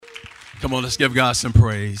Come on, let's give God some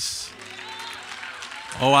praise.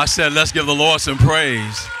 Oh, I said, let's give the Lord some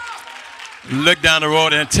praise. Look down the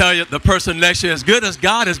road and tell you the person next to you, as good as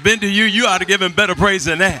God has been to you, you ought to give him better praise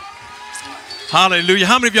than that. Hallelujah.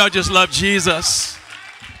 How many of y'all just love Jesus?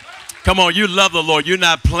 Come on, you love the Lord. You're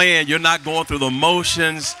not playing. You're not going through the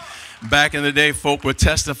motions. Back in the day, folk would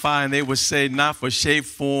testify and they would say, not for shape,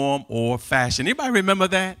 form, or fashion. Anybody remember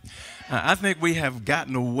that? I think we have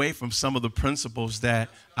gotten away from some of the principles that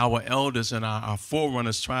our elders and our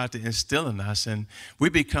forerunners tried to instill in us, and we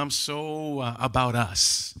become so about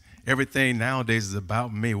us. Everything nowadays is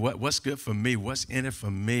about me. What's good for me? What's in it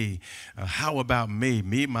for me? How about me?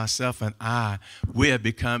 Me, myself, and I. We have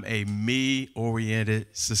become a me-oriented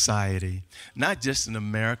society. Not just in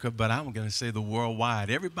America, but I'm going to say the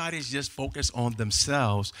worldwide. Everybody's just focused on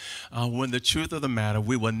themselves. When the truth of the matter,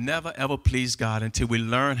 we will never, ever please God until we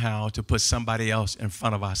learn how to put somebody else in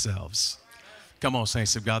front of ourselves. Come on,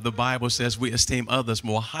 saints of God. The Bible says we esteem others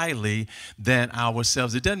more highly than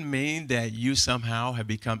ourselves. It doesn't mean that you somehow have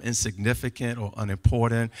become insignificant or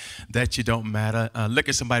unimportant, that you don't matter. Look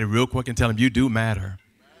at somebody real quick and tell them you do matter.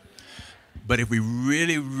 But if we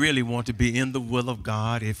really, really want to be in the will of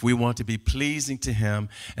God, if we want to be pleasing to him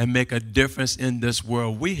and make a difference in this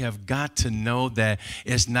world, we have got to know that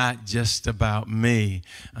it's not just about me.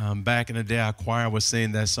 Back in the day, our choir was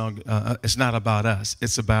singing that song, it's not about us,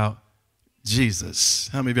 it's about Jesus.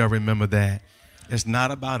 How many of y'all remember that? It's not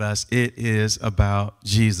about us. It is about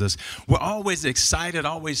Jesus. We're always excited,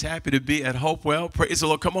 always happy to be at Hopewell. Praise the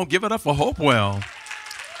Lord. Come on, give it up for Hopewell.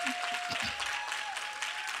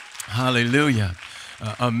 Hallelujah.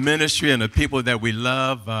 A ministry and the people that we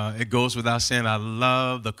love. It goes without saying, I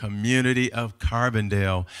love the community of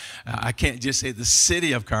Carbondale. I can't just say the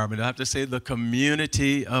city of Carbondale. I have to say the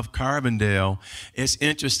community of Carbondale. It's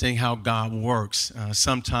interesting how God works.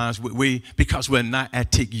 Sometimes because we're not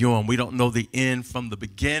at Tigyon, we don't know the end from the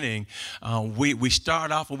beginning. We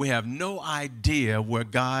start off and we have no idea where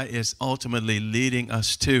God is ultimately leading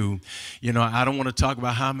us to. You know, I don't want to talk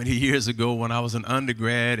about how many years ago when I was an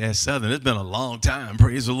undergrad at Southern. It's been a long time.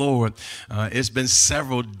 Praise the Lord. It's been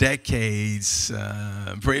several decades.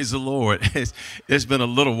 Praise the Lord. It's been a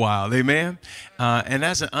little while. Amen. And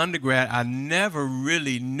as an undergrad, I never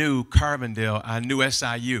really knew Carbondale. I knew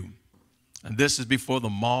SIU. And this is before the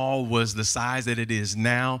mall was the size that it is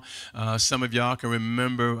now. Some of y'all can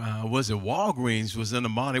remember, was it Walgreens was in the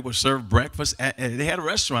mall? They would serve breakfast. They had a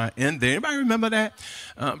restaurant in there. Anybody remember that?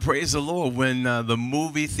 Praise the Lord. When the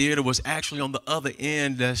movie theater was actually on the other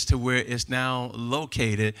end as to where it's now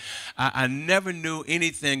located. I never knew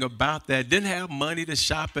anything about that. Didn't have money to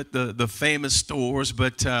shop at the famous stores.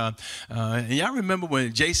 But and y'all remember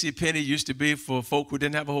when JCPenney used to be for folk who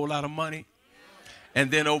didn't have a whole lot of money? And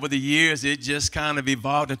then over the years, it just kind of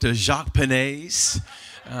evolved into Jacques Panay's.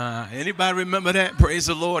 Anybody remember that? Praise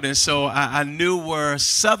the Lord. And so I knew where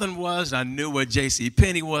Southern was, I knew where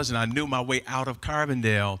JCPenney was, and I knew my way out of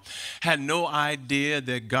Carbondale. Had no idea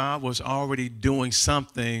that God was already doing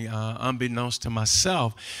something unbeknownst to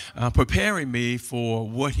myself, preparing me for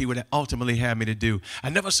what he would ultimately have me to do. I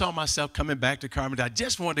never saw myself coming back to Carbondale. I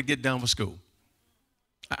just wanted to get done with school.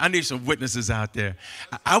 I need some witnesses out there.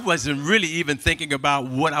 I wasn't really even thinking about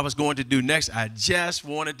what I was going to do next. I just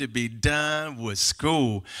wanted to be done with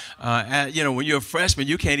school. You know, when you're a freshman,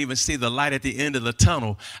 you can't even see the light at the end of the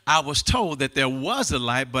tunnel. I was told that there was a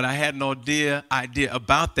light, but I had no idea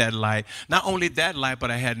about that light. Not only that light, but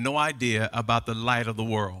I had no idea about the light of the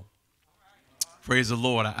world. Praise the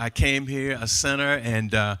Lord. I came here a sinner,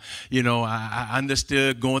 and, you know, I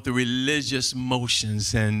understood going through religious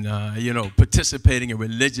motions and, you know, participating in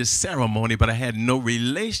religious ceremony, but I had no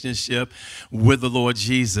relationship with the Lord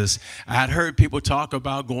Jesus. I had heard people talk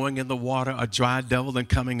about going in the water, a dry devil, and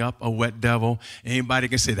coming up a wet devil. Anybody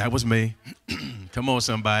can say that was me. Come on,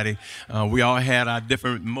 somebody. We all had our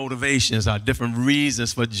different motivations, our different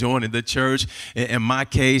reasons for joining the church. In my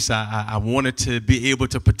case, I wanted to be able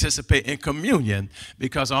to participate in communion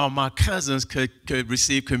because all my cousins could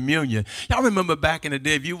receive communion. Y'all remember back in the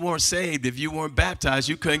day, if you weren't saved, if you weren't baptized,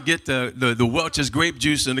 you couldn't get the Welch's grape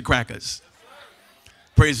juice and the crackers.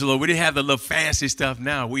 Praise the Lord. We didn't have the little fancy stuff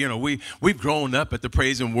now. We've grown up at the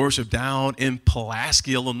praise and worship down in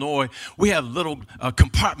Pulaski, Illinois. We have little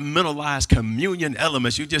compartmentalized communion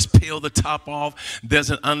elements. You just peel the top off.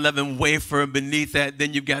 There's an unleavened wafer beneath that.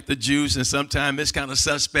 Then you got the juice, and sometimes it's kind of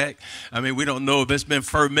suspect. I mean, we don't know if it's been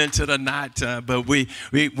fermented or not, but we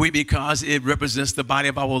because it represents the body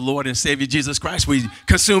of our Lord and Savior Jesus Christ, we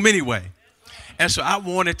consume anyway. And so I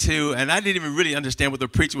wanted to, and I didn't even really understand what the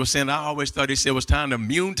preacher was saying. I always thought he said it was time to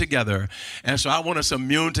immune together. And so I wanted us to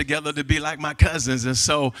immune together to be like my cousins. And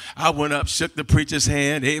so I went up, shook the preacher's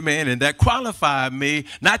hand, amen, and that qualified me,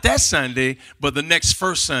 not that Sunday, but the next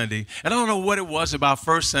first Sunday. And I don't know what it was about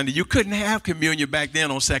first Sunday. You couldn't have communion back then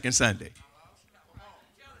on second Sunday.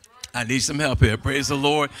 I need some help here. Praise the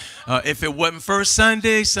Lord. If it wasn't first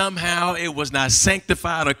Sunday, somehow it was not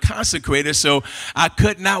sanctified or consecrated, so I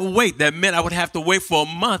could not wait. That meant I would have to wait for a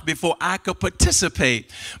month before I could participate.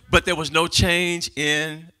 But there was no change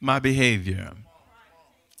in my behavior.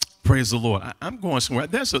 Praise the Lord. I'm going somewhere.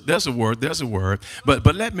 There's a word.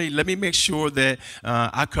 But let me make sure that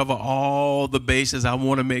I cover all the bases. I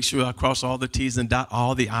want to make sure I cross all the T's and dot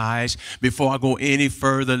all the I's. Before I go any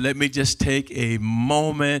further, let me just take a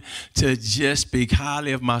moment to just speak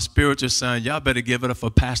highly of my spiritual son. Y'all better give it up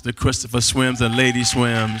for Pastor Christopher Swims and Lady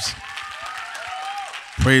Swims.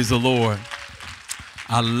 Praise the Lord.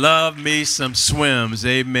 I love me some Swims,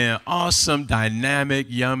 amen. Awesome, dynamic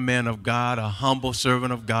young man of God, a humble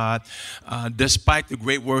servant of God. Despite the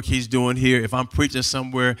great work he's doing here, if I'm preaching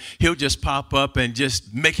somewhere, he'll just pop up and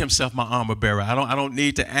just make himself my armor bearer. I don't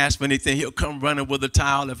need to ask for anything. He'll come running with a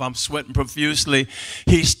towel if I'm sweating profusely.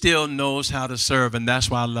 He still knows how to serve, and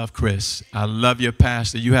that's why I love Chris. I love your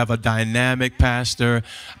pastor. You have a dynamic pastor.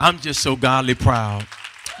 I'm just so godly proud.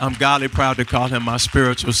 I'm godly proud to call him my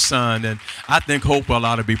spiritual son, and I think Hopewell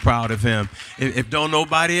ought to be proud of him. If don't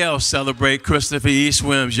nobody else celebrate Christopher E.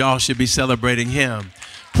 Swims, y'all should be celebrating him.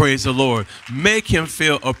 Praise the Lord. Make him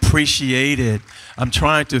feel appreciated. I'm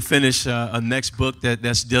trying to finish a next book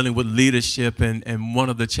that's dealing with leadership, and one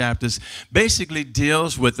of the chapters basically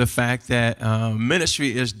deals with the fact that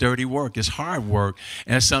ministry is dirty work, it's hard work,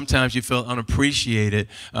 and sometimes you feel unappreciated,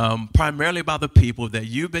 primarily by the people that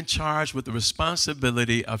you've been charged with the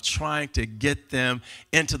responsibility of trying to get them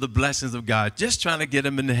into the blessings of God, just trying to get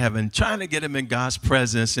them into heaven, trying to get them in God's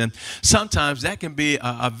presence. And sometimes that can be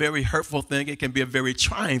a very hurtful thing. It can be a very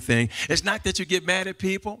trying thing. It's not that you get mad at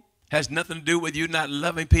people. Has nothing to do with you not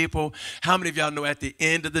loving people. How many of y'all know at the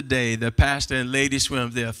end of the day, the pastor and Lady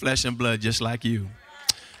Swims, they're flesh and blood just like you?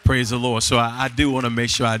 Praise the Lord. So I do want to make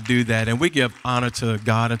sure I do that. And we give honor to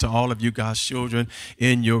God and to all of you God's children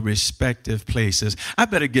in your respective places. I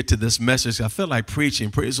better get to this message. I feel like preaching.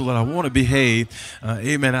 Praise the Lord. I want to behave.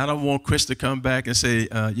 Amen. I don't want Chris to come back and say,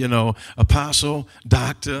 apostle,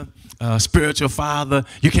 doctor, spiritual father,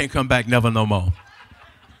 you can't come back never no more.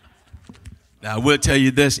 Now, I will tell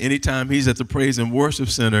you this, anytime he's at the Praise and Worship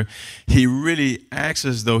Center, he really acts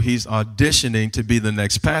as though he's auditioning to be the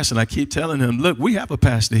next pastor. And I keep telling him, look, we have a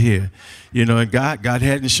pastor here. And God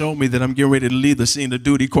hadn't shown me that I'm getting ready to leave the scene of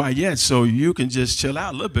duty quite yet, so you can just chill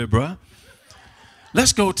out a little bit, bro.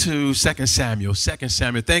 Let's go to 2 Samuel. 2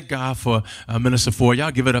 Samuel. Thank God for Minister Ford.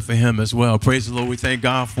 Y'all give it up for him as well. Praise the Lord. We thank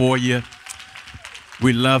God for you.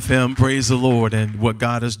 We love him. Praise the Lord and what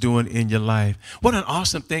God is doing in your life. What an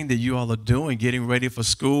awesome thing that you all are doing, getting ready for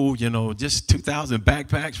school, just 2,000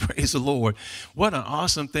 backpacks. Praise the Lord. What an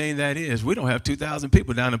awesome thing that is. We don't have 2,000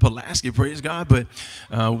 people down in Pulaski, praise God, but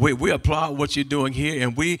we applaud what you're doing here.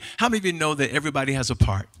 And how many of you know that everybody has a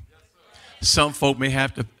part? Some folk may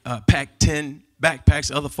have to pack 10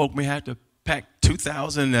 backpacks. Other folk may have to pack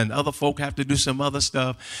 2,000, and other folk have to do some other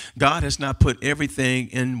stuff. God has not put everything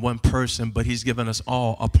in one person, but he's given us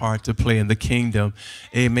all a part to play in the kingdom.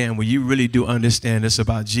 Amen. When you really do understand this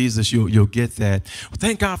about Jesus, you'll get that. Well,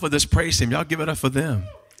 thank God for this praise team. Y'all give it up for them.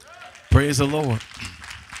 Praise the Lord.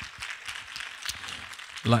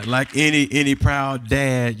 Like any proud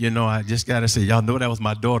dad, I just got to say, y'all know that was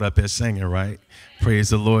my daughter up there singing, right? Praise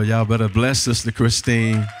the Lord. Y'all better bless Sister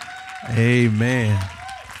Christine. Amen.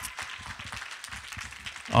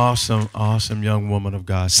 Awesome young woman of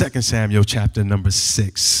God. 2 Samuel chapter number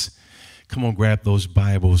 6. Come on, grab those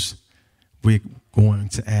Bibles. We're going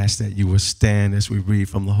to ask that you will stand as we read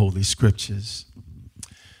from the Holy Scriptures.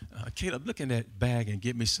 Caleb, look in that bag and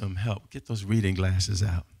get me some help. Get those reading glasses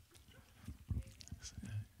out.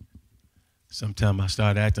 Sometimes I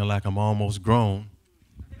start acting like I'm almost grown.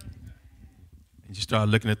 And you start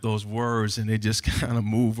looking at those words and they just kind of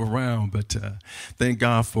move around. But thank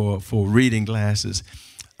God for reading glasses.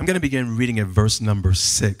 I'm going to begin reading at verse number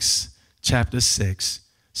 6, chapter 6,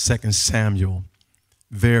 2 Samuel.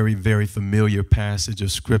 Very, very familiar passage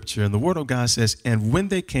of Scripture. And the Word of God says, and when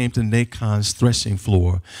they came to Nachon's threshing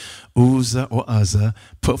floor, Uzzah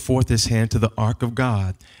put forth his hand to the ark of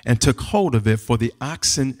God and took hold of it, for the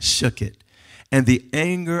oxen shook it. And the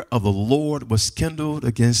anger of the Lord was kindled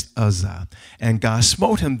against Uzzah, and God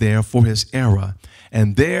smote him there for his error.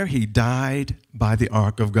 And there he died by the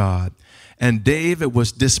ark of God. And David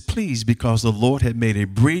was displeased because the Lord had made a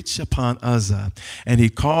breach upon Uzzah. And he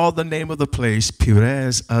called the name of the place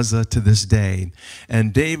Perez Uzzah to this day.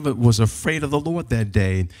 And David was afraid of the Lord that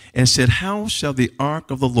day and said, how shall the ark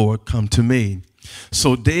of the Lord come to me?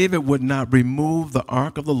 So David would not remove the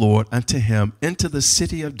ark of the Lord unto him into the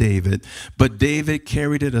city of David, but David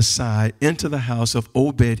carried it aside into the house of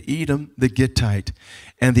Obed-Edom the Gittite.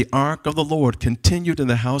 And the ark of the Lord continued in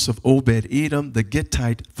the house of Obed-Edom the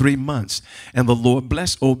Gittite 3 months. And the Lord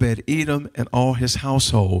blessed Obed-Edom and all his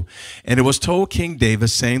household. And it was told King David,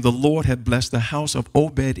 saying, the Lord had blessed the house of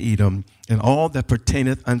Obed-Edom and all that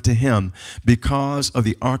pertaineth unto him because of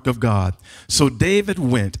the ark of God. So David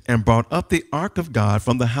went and brought up the ark of God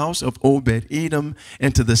from the house of Obed-Edom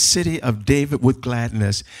into the city of David with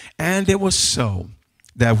gladness. And it was so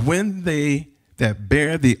that when they that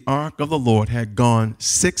bare the ark of the Lord had gone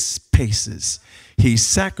 6 paces, he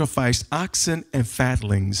sacrificed oxen and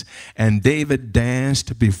fatlings, and David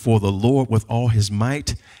danced before the Lord with all his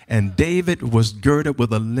might, and David was girded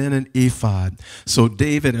with a linen ephod. So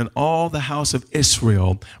David and all the house of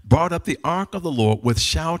Israel brought up the ark of the Lord with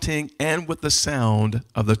shouting and with the sound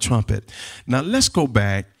of the trumpet. Now let's go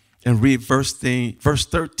back and read verse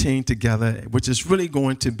 13 together, which is really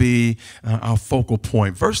going to be our focal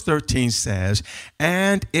point. Verse 13 says,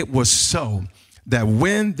 and it was so that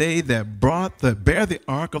when they that bare the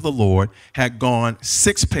ark of the Lord had gone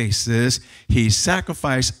 6 paces, he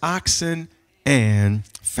sacrificed oxen and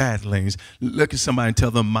fatlings. Look at somebody and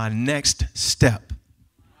tell them, my next step.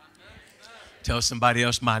 Tell somebody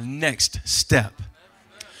else, my next step.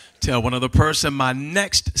 Tell one other person, my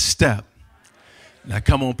next step. Now,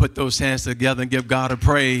 come on, put those hands together and give God a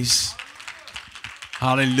praise.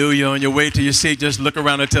 Hallelujah. On your way to your seat, just look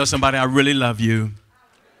around and tell somebody, I really love you.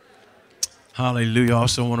 Hallelujah. I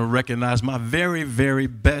also want to recognize my very, very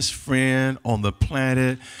best friend on the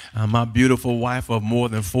planet, my beautiful wife of more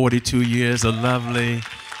than 42 years, the lovely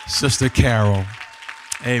Sister Carol.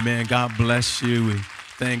 Amen. God bless you. We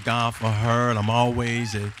thank God for her, and I'm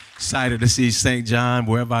always excited to see St. John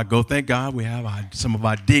wherever I go. Thank God we have some of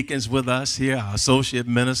our deacons with us here, our associate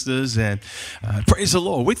ministers, and praise the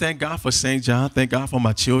Lord. We thank God for St. John. Thank God for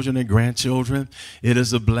my children and grandchildren. It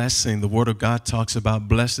is a blessing. The Word of God talks about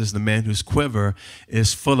blessed is the man whose quiver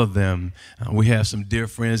is full of them. We have some dear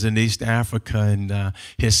friends in East Africa, and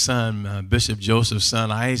his son, Bishop Joseph's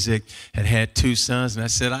son, Isaac, had 2 sons, and I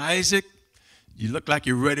said, Isaac, you look like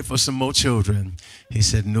you're ready for some more children. He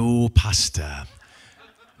said, no, Pastor.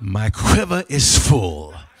 My quiver is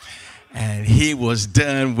full. And he was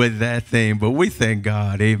done with that thing. But we thank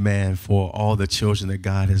God, amen, for all the children that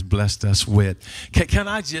God has blessed us with. Can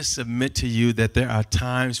I just submit to you that there are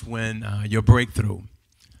times when your breakthrough,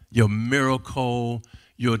 your miracle,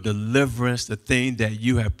 your deliverance, the thing that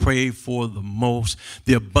you have prayed for the most,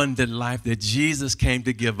 the abundant life that Jesus came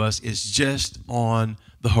to give us is just on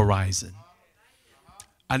the horizon.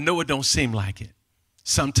 I know it don't seem like it.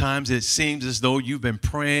 Sometimes it seems as though you've been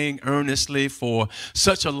praying earnestly for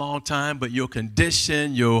such a long time, but your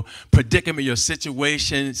condition, your predicament, your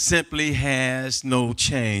situation simply has no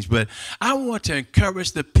change. But I want to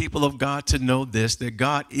encourage the people of God to know this, that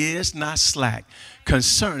God is not slack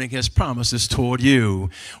concerning his promises toward you.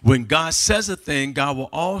 When God says a thing, God will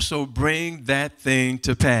also bring that thing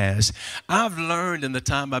to pass. I've learned in the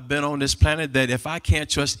time I've been on this planet that if I can't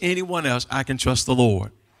trust anyone else, I can trust the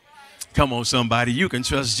Lord. Come on, somebody. You can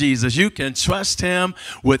trust Jesus. You can trust him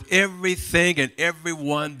with everything and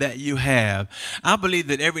everyone that you have. I believe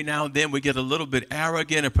that every now and then we get a little bit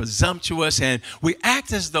arrogant and presumptuous, and we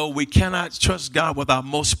act as though we cannot trust God with our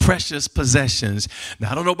most precious possessions.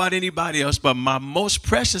 Now, I don't know about anybody else, but my most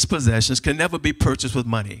precious possessions can never be purchased with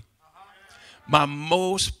money. My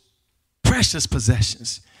most precious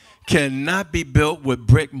possessions cannot be built with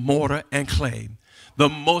brick, mortar, and clay. The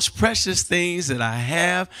most precious things that I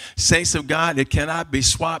have, saints of God, it cannot be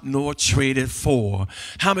swapped nor traded for.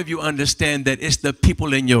 How many of you understand that it's the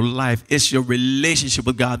people in your life, it's your relationship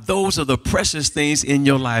with God? Those are the precious things in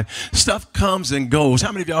your life. Stuff comes and goes.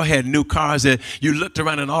 How many of y'all had new cars that you looked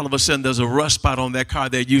around and all of a sudden there's a rust spot on that car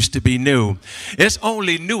that used to be new? It's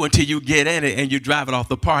only new until you get in it and you drive it off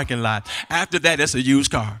the parking lot. After that, it's a used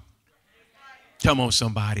car. Come on,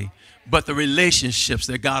 somebody. But the relationships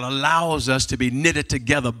that God allows us to be knitted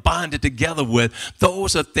together, bonded together with,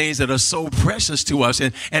 those are things that are so precious to us.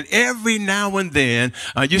 And every now and then,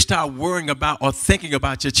 you start worrying about or thinking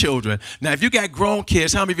about your children. Now, if you got grown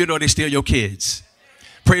kids, how many of you know they're still your kids?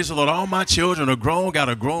 Praise the Lord. All my children are grown, got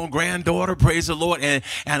a grown granddaughter. Praise the Lord. And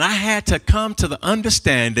I had to come to the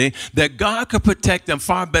understanding that God could protect them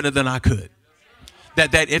far better than I could.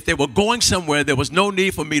 That if they were going somewhere, there was no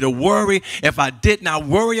need for me to worry. If I did not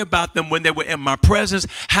worry about them when they were in my presence,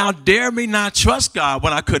 how dare me not trust God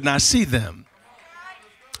when I could not see them?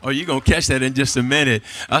 Oh, you're going to catch that in just a minute.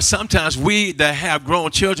 Sometimes we that have grown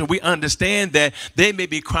children, we understand that they may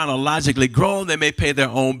be chronologically grown. They may pay their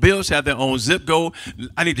own bills, have their own zip code.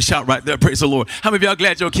 I need to shout right there, praise the Lord. How many of y'all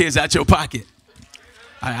glad your kids out your pocket?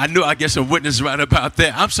 I knew I'd get some witness right about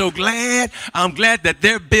that. I'm so glad. I'm glad that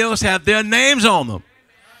their bills have their names on them.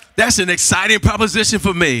 That's an exciting proposition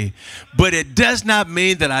for me. But it does not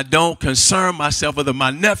mean that I don't concern myself with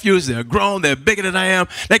my nephews. They're grown. They're bigger than I am.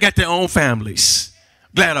 They got their own families.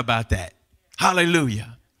 Glad about that.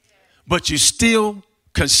 Hallelujah. But you still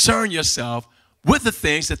concern yourself with the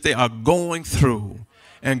things that they are going through.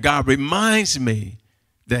 And God reminds me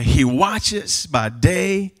that he watches by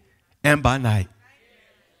day and by night.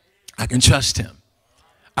 I can trust him.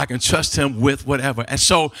 I can trust him with whatever. And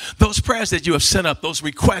so those prayers that you have sent up, those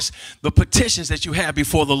requests, the petitions that you have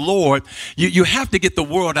before the Lord, you have to get the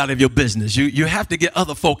world out of your business. You have to get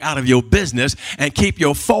other folk out of your business and keep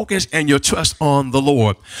your focus and your trust on the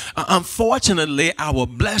Lord. Unfortunately, our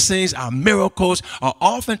blessings, our miracles are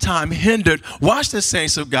oftentimes hindered, watch the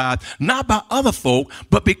saints of God, not by other folk,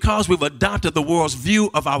 but because we've adopted the world's view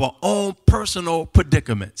of our own personal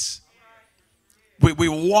predicaments. We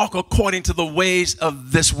walk according to the ways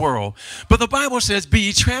of this world. But the Bible says, be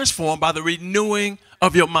ye transformed by the renewing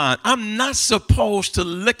of your mind. I'm not supposed to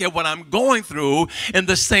look at what I'm going through in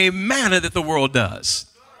the same manner that the world does.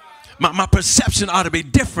 My perception ought to be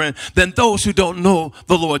different than those who don't know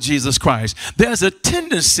the Lord Jesus Christ. There's a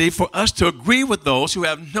tendency for us to agree with those who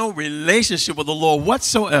have no relationship with the Lord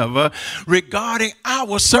whatsoever regarding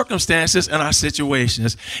our circumstances and our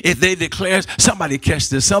situations. If they declare, somebody catch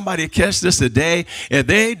this today, if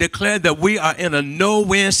they declare that we are in a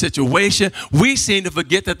no-win situation, we seem to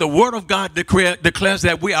forget that the Word of God declares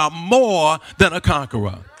that we are more than a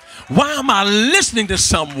conqueror. Why am I listening to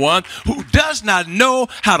someone who does not know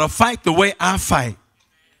how to fight the way I fight?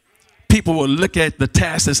 People will look at the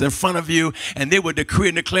task that's in front of you and they will decree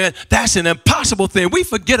and declare that's an impossible thing. We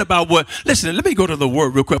forget about what, listen, let me go to the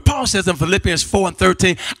word real quick. Paul says in Philippians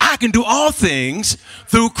 4:13, I can do all things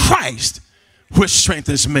through Christ, which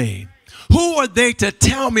strengthens me. Who are they to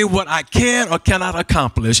tell me what I can or cannot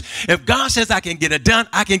accomplish? If God says I can get it done,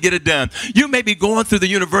 I can get it done. You may be going through the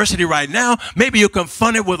university right now. Maybe you're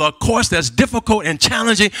confronted with a course that's difficult and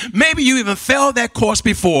challenging. Maybe you even failed that course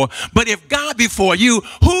before. But if God before you,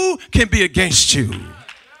 who can be against you?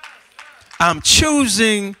 I'm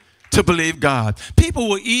choosing to believe God. People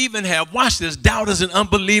will even have, watch this, doubters and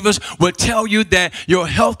unbelievers will tell you that your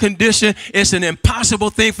health condition is an impossible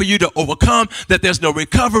thing for you to overcome, that there's no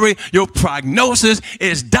recovery, your prognosis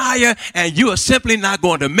is dire, and you are simply not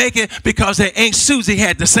going to make it because their Aunt Susie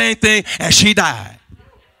had the same thing and she died.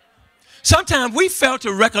 Sometimes we fail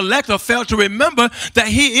to recollect or fail to remember that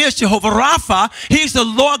he is Jehovah Rapha. He's the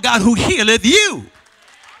Lord God who healeth you.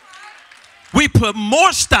 We put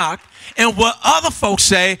more stock in what other folks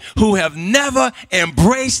say who have never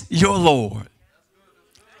embraced your Lord.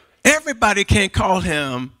 Everybody can't call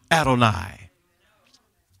him Adonai.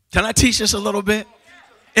 Can I teach this a little bit?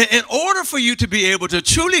 In order for you to be able to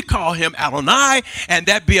truly call him Adonai and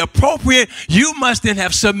that be appropriate, you must then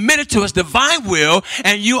have submitted to his divine will,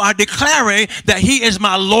 and you are declaring that he is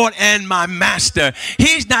my Lord and my master.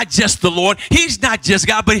 He's not just the Lord. He's not just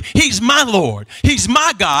God, but he's my Lord. He's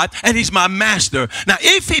my God, and he's my master. Now,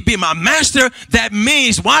 if he be my master, that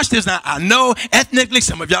means, watch this, now I know ethnically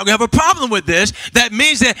some of y'all have a problem with this. That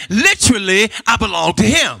means that literally I belong to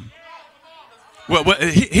him. Well,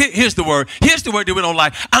 here's the word. Here's the word that we don't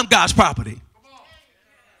like. I'm God's property.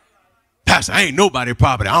 Pastor, I ain't nobody's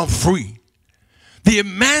property. I'm free. The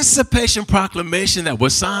Emancipation Proclamation that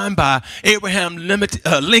was signed by Abraham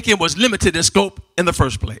Lincoln was limited in scope in the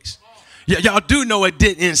first place. Y'all do know it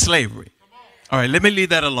didn't end slavery. All right, let me leave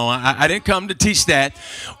that alone. I didn't come to teach that.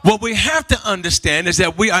 What we have to understand is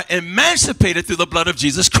that we are emancipated through the blood of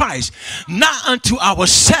Jesus Christ, not unto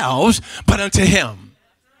ourselves, but unto him.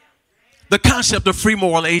 The concept of free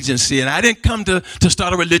moral agency, and I didn't come to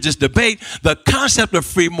start a religious debate. The concept of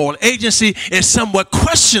free moral agency is somewhat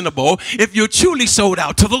questionable if you're truly sold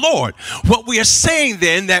out to the Lord. What we are saying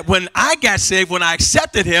then, that when I got saved, when I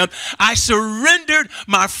accepted him, I surrendered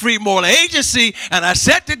my free moral agency and I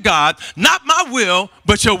said to God, not my will,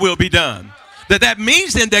 but your will be done. That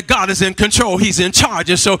means then that God is in control. He's in charge.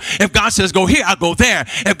 And so if God says go here, I'll go there.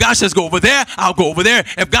 If God says go over there, I'll go over there.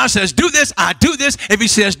 If God says do this, I do this. If he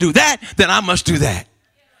says do that, then I must do that.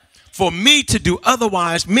 For me to do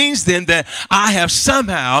otherwise means then that I have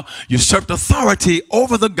somehow usurped authority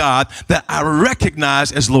over the God that I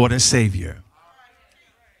recognize as Lord and Savior.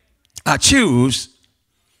 I choose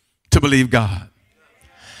to believe God.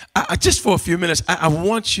 Just for a few minutes, I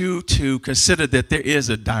want you to consider that there is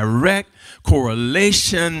a direct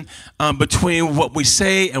correlation between what we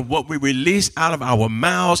say and what we release out of our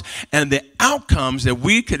mouths and the outcomes that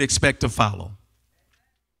we could expect to follow.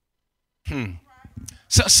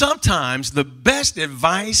 So sometimes the best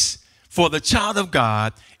advice for the child of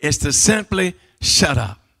God is to simply shut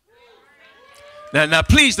up. Now,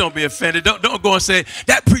 please don't be offended. Don't go and say,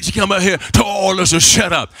 that preacher come up here told all of us to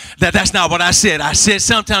shut up. That's not what I said. I said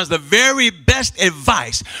sometimes the very best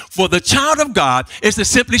advice for the child of God is to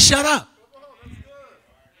simply shut up.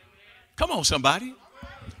 Come on, somebody.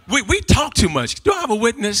 We talk too much. Do I have a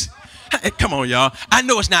witness? Hey, come on, y'all. I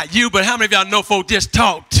know it's not you, but how many of y'all know folk just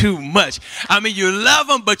talk too much? I mean, you love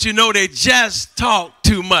them, but you know they just talk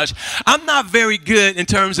too much. I'm not very good in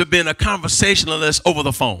terms of being a conversationalist over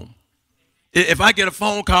the phone. If I get a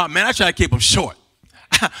phone call, man, I try to keep them short.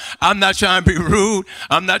 I'm not trying to be rude.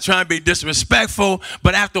 I'm not trying to be disrespectful.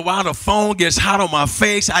 But after a while, the phone gets hot on my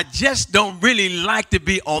face. I just don't really like to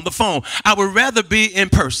be on the phone. I would rather be in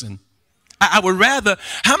person. I would rather.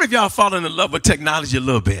 How many of y'all fallen in love with technology a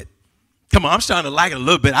little bit? Come on, I'm starting to like it a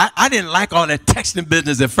little bit. I didn't like all that texting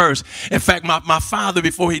business at first. In fact, my father,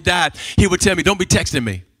 before he died, he would tell me, don't be texting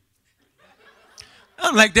me.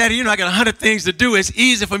 I'm like, Daddy, you know, I got 100 things to do. It's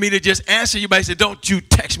easy for me to just answer you, but he said, don't you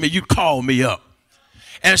text me, you call me up.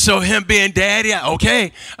 And so him being daddy,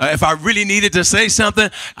 if I really needed to say something,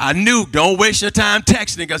 I knew don't waste your time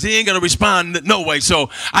texting because he ain't going to respond no way.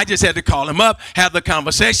 So I just had to call him up, have the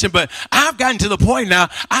conversation. But I've gotten to the point now,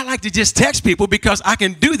 I like to just text people because I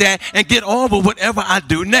can do that and get on with whatever I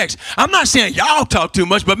do next. I'm not saying y'all talk too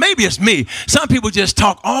much, but maybe it's me. Some people just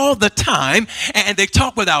talk all the time and they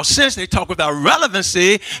talk without sense. They talk without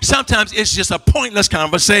relevancy. Sometimes it's just a pointless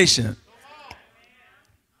conversation.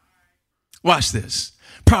 Watch this.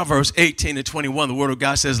 Proverbs 18:21, the word of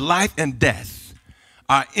God says, life and death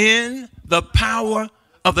are in the power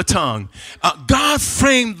of the tongue. God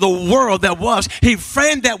framed the world that was. He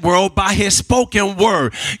framed that world by his spoken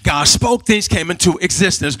word. God spoke, things came into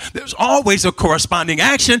existence. There's always a corresponding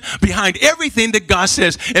action behind everything that God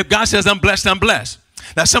says. If God says, I'm blessed, I'm blessed.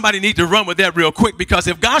 Now, somebody needs to run with that real quick because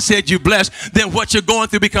if God said you're blessed, then what you're going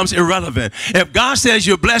through becomes irrelevant. If God says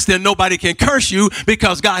you're blessed, then nobody can curse you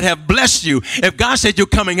because God have blessed you. If God said you're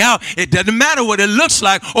coming out, it doesn't matter what it looks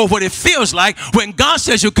like or what it feels like. When God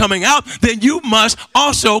says you're coming out, then you must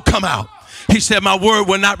also come out. He said, my word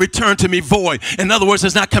will not return to me void. In other words,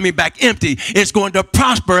 it's not coming back empty. It's going to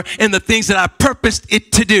prosper in the things that I purposed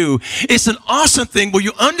it to do. It's an awesome thing where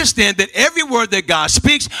you understand that every word that God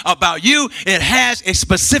speaks about you, it has a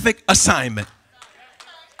specific assignment.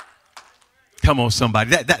 Come on,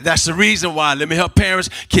 somebody. That's the reason why. Let me help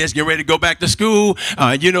parents. Kids get ready to go back to school.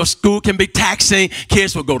 School can be taxing.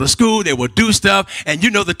 Kids will go to school. They will do stuff. And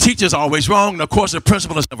the teacher's always wrong. And, of course, the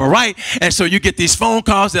principal is never right. And so you get these phone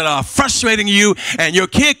calls that are frustrating you. And your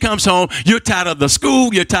kid comes home. You're tired of the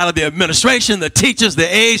school. You're tired of the administration, the teachers, the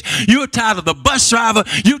aides. You're tired of the bus driver.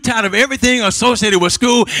 You're tired of everything associated with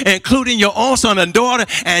school, including your own son and daughter.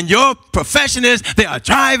 And your profession is, they are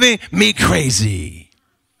driving me crazy.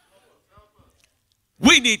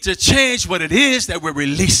 We need to change what it is that we're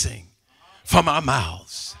releasing from our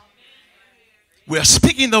mouths. We're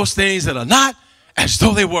speaking those things that are not as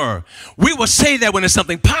though they were. We will say that when it's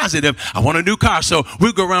something positive. I want a new car. So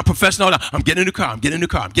we go around professional. I'm getting a new car. I'm getting a new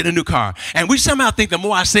car. I'm getting a new car. And we somehow think the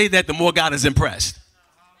more I say that, the more God is impressed.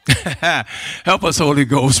 Help us, Holy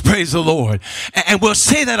Ghost. Praise the Lord. And we'll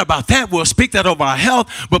say that about that. We'll speak that over our health.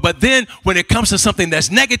 But then when it comes to something that's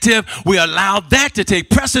negative, we allow that to take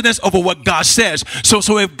precedence over what God says.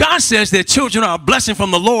 So if God says that children are a blessing from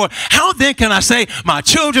the Lord, how then can I say my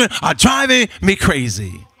children are driving me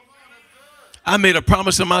crazy? I made a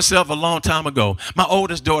promise to myself a long time ago. My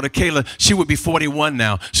oldest daughter, Kayla, she would be 41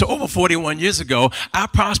 now. So over 41 years ago, I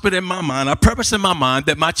prospered in my mind, I purposed in my mind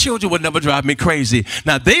that my children would never drive me crazy.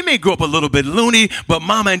 Now, they may grow up a little bit loony, but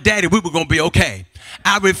mama and daddy, we were going to be okay.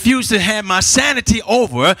 I refused to hand my sanity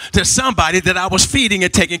over to somebody that I was feeding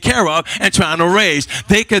and taking care of and trying to raise.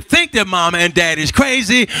 They could think that mama and daddy's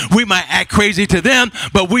crazy. We might act crazy to them,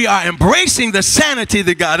 but we are embracing the sanity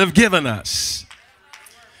that God has given us.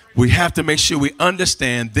 We have to make sure we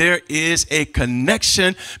understand there is a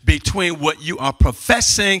connection between what you are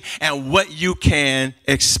professing and what you can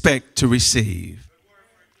expect to receive.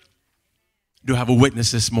 Do I have a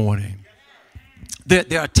witness this morning?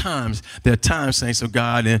 There are times, saints of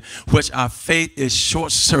God, in which our faith is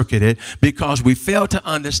short-circuited because we fail to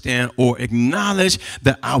understand or acknowledge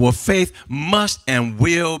that our faith must and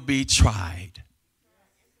will be tried.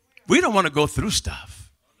 We don't want to go through stuff.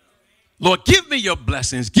 Lord, give me your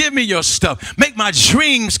blessings. Give me your stuff. Make my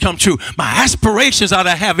dreams come true. My aspirations are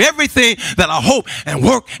to have everything that I hope and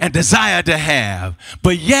work and desire to have.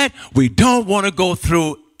 But yet, we don't want to go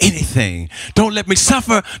through anything. Don't let me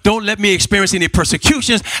suffer. Don't let me experience any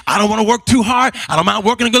persecutions. I don't want to work too hard. I don't mind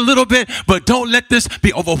working a little bit, but don't let this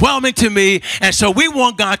be overwhelming to me. And so we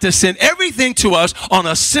want God to send everything to us on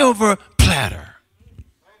a silver platter.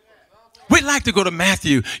 We'd like to go to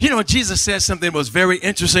Matthew. You know, Jesus said something that was very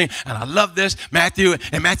interesting, and I love this.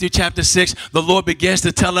 In Matthew chapter 6, the Lord begins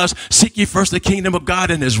to tell us, seek ye first the kingdom of God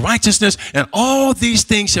and his righteousness, and all these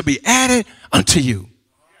things shall be added unto you.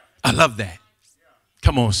 I love that.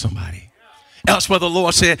 Come on, somebody. Elsewhere, the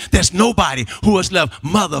Lord said, there's nobody who has left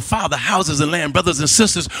mother, father, houses, and land, brothers and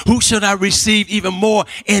sisters, who should I receive even more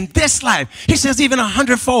in this life? He says even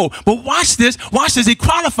 100-fold. But watch this. Watch this. He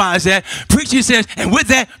qualifies that. Preacher says, and with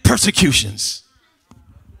that, persecutions.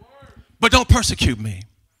 But don't persecute me.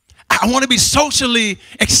 I want to be socially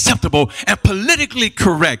acceptable and politically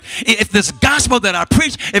correct. If this gospel that I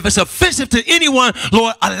preach, if it's offensive to anyone,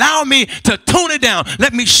 Lord, allow me to tone it down.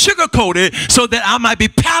 Let me sugarcoat it so that I might be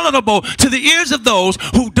palatable to the ears of those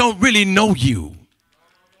who don't really know you.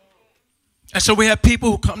 And so we have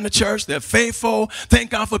people who come to church, they're faithful. Thank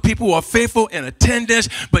God for people who are faithful in attendance,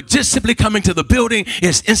 but just simply coming to the building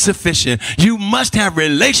is insufficient. You must have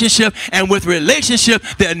relationship, and with relationship,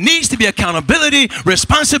 there needs to be accountability,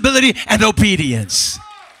 responsibility, and obedience.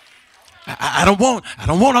 I don't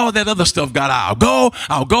want all that other stuff, God.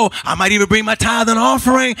 I'll go. I might even bring my tithe and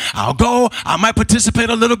offering. I'll go. I might participate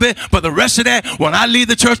a little bit, but the rest of that, when I leave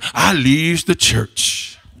the church, I leave the church.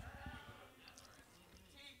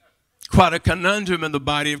 Quite a conundrum in the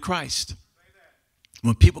body of Christ.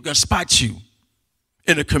 When people can spot you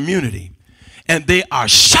in a community and they are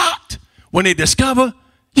shocked when they discover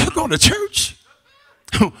you're going to church.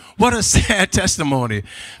 What a sad testimony.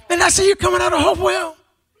 And I see you coming out of Hopewell,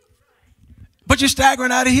 but you're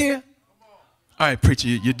staggering out of here. All right, preacher,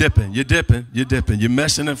 you're dipping. You're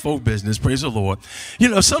messing in folk business. Praise the Lord. You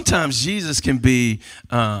know, sometimes Jesus can be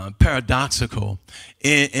paradoxical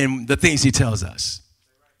in the things he tells us.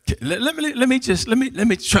 Let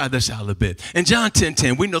me try this out a little bit. In John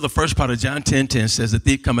 10:10, we know the first part of John 10:10 says the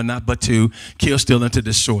thief cometh not but to kill, steal, and to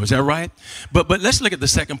destroy. Is that right? But let's look at the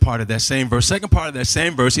second part of that same verse. Second part of that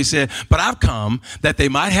same verse, he said, but I've come that they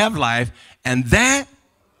might have life, and that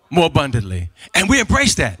more abundantly. And we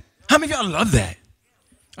embrace that. How many of y'all love that?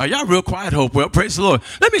 Are y'all real quiet, Hopewell? Praise the Lord.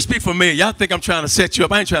 Let me speak for me. Y'all think I'm trying to set you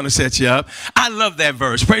up. I ain't trying to set you up. I love that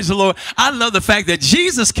verse. Praise the Lord. I love the fact that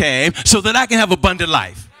Jesus came so that I can have abundant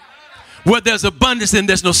life. Where there's abundance, then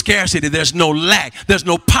there's no scarcity, there's no lack, there's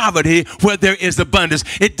no poverty where there is abundance.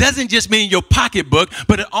 It doesn't just mean your pocketbook,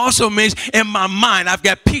 but it also means in my mind, I've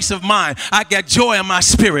got peace of mind. I got joy in my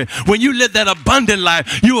spirit. When you live that abundant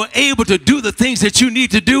life, you are able to do the things that you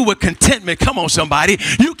need to do with contentment. Come on, somebody.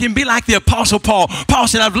 You can be like the Apostle Paul. Paul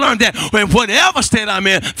said, I've learned that when whatever state I'm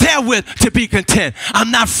in, therewith to be content.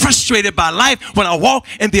 I'm not frustrated by life when I walk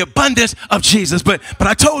in the abundance of Jesus. But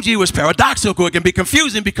I told you it was paradoxical. It can be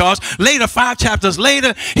confusing because later, 5 chapters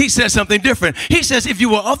later, he says something different. He says, if you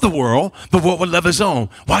were of the world would love his own.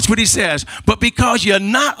 Watch what he says. But because you're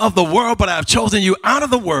not of the world, but I've chosen you out of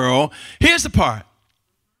the world, here's the part.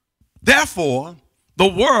 Therefore, the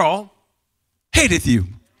world hateth you.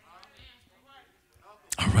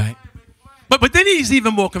 All right. But then he's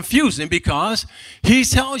even more confusing because he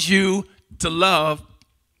tells you to love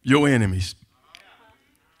your enemies.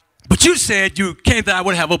 But you said you came that I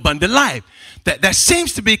would have abundant life. That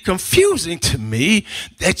seems to be confusing to me,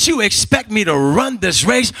 that you expect me to run this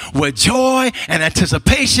race with joy and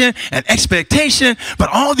anticipation and expectation, but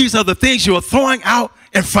all these other things you are throwing out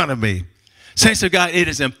in front of me. Saints of God, it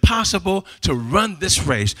is impossible to run this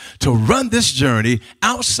race, to run this journey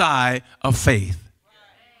outside of faith.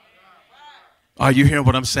 Are you hearing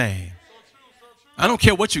what I'm saying? I don't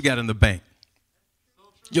care what you got in the bank.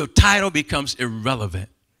 Your title becomes irrelevant.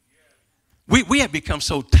 We have become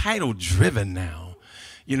so title driven now.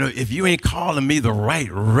 You know, if you ain't calling me the right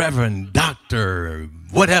Reverend, Doctor,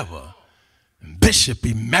 whatever, Bishop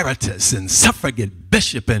Emeritus and Suffragette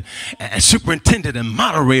Bishop and Superintendent and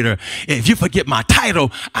Moderator, if you forget my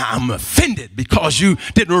title, I'm offended because you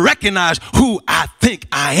didn't recognize who I think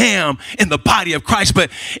I am in the body of Christ.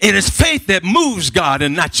 But it is faith that moves God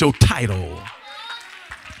and not your title.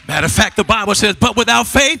 Matter of fact, the Bible says, but without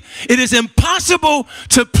faith, it is impossible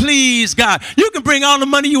to please God. You can bring all the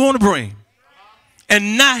money you want to bring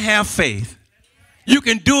and not have faith. You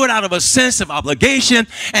can do it out of a sense of obligation.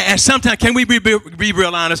 And sometimes, can we be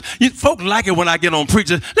real honest? Folks like it when I get on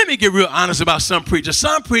preachers. Let me get real honest about some preachers.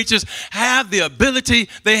 Some preachers have the ability,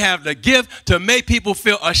 they have the gift to make people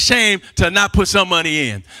feel ashamed to not put some money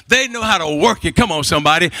in. They know how to work it. Come on,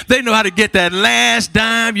 somebody. They know how to get that last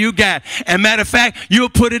dime you got. And matter of fact, you'll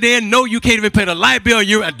put it in. No, you can't even pay the light bill.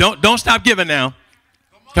 Don't stop giving now.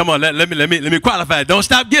 Come on, let me qualify it. Don't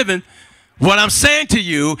stop giving. What I'm saying to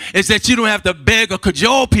you is that you don't have to beg or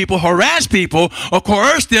cajole people, harass people, or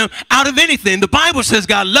coerce them out of anything. The Bible says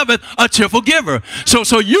God loveth a cheerful giver.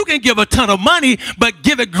 So you can give a ton of money, but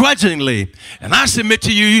give it grudgingly. And I submit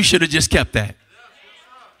to you, you should have just kept that.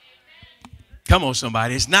 Come on,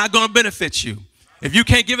 somebody. It's not going to benefit you. If you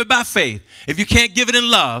can't give it by faith, if you can't give it in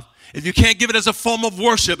love, if you can't give it as a form of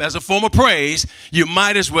worship, as a form of praise, you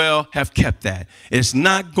might as well have kept that. It's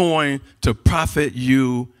not going to profit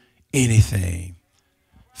you anything.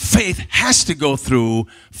 Faith has to go through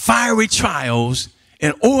fiery trials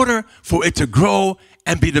in order for it to grow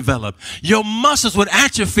and be developed. Your muscles would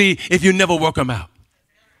atrophy if you never work them out.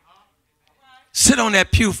 Sit on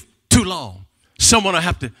that pew too long. Someone will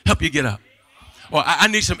have to help you get up. Or I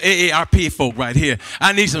need some AARP folk right here.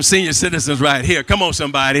 I need some senior citizens right here. Come on,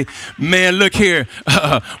 somebody. Man, look here.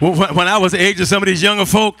 When I was the age of some of these younger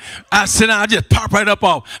folk, I sit down, I just pop right up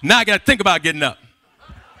off. Now I got to think about getting up.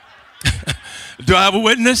 Do I have a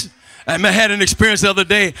witness? I had an experience the other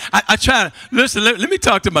day. I try to, listen, let me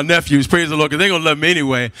talk to my nephews, praise the Lord, because they're going to love me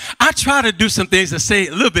anyway. I try to do some things that stay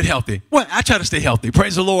a little bit healthy. Well, I try to stay healthy,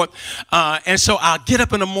 praise the Lord. And so I'll get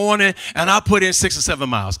up in the morning and I'll put in 6 or 7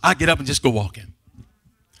 miles. I get up and just go walking.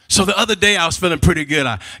 So the other day I was feeling pretty good.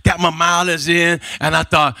 I got my mileage in and I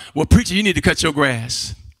thought, well, preacher, you need to cut your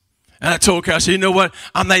grass. And I told her, I said, you know what?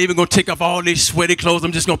 I'm not even going to take off all these sweaty clothes.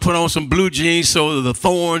 I'm just going to put on some blue jeans so the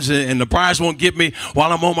thorns and the briars won't get me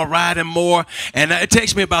while I'm on my riding more. And it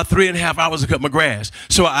takes me about 3.5 hours to cut my grass.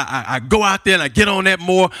 So I go out there and I get on that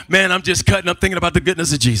more. Man, I'm just cutting. I'm thinking about the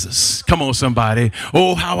goodness of Jesus. Come on, somebody.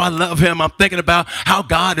 Oh, how I love him. I'm thinking about how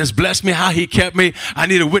God has blessed me, how he kept me. I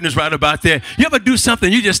need a witness right about there. You ever do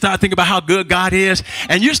something, you just start thinking about how good God is,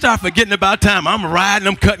 and you start forgetting about time. I'm riding,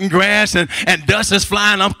 I'm cutting grass, and dust is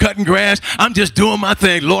flying. I'm cutting grass. I'm just doing my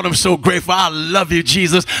thing. Lord, I'm so grateful. I love you,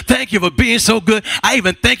 Jesus. Thank you for being so good. I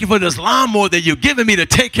even thank you for this lawnmower that you've given me to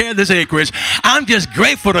take care of this acreage. I'm just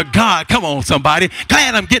grateful to God. Come on, somebody.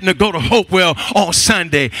 Glad I'm getting to go to Hopewell on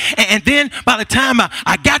Sunday. And then by the time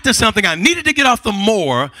I got to something, I needed to get off the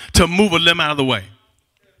mower to move a limb out of the way.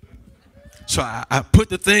 So I put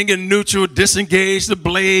the thing in neutral, disengaged the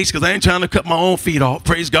blades because I ain't trying to cut my own feet off.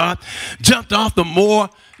 Praise God. Jumped off the mower.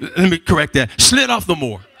 Let me correct that. Slid off the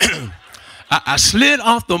mower. I slid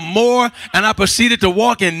off the mower and I proceeded to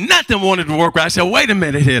walk and nothing wanted to work right. I said, wait a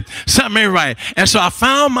minute here. Something ain't right. And so I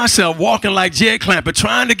found myself walking like Jed Clampett,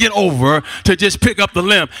 trying to get over to just pick up the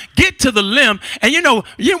limb. Get to the limb. And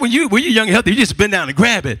when you're young and healthy, you just bend down and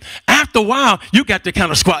grab it. After a while, you got to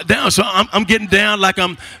kind of squat down. So I'm getting down like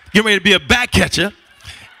I'm getting ready to be a back catcher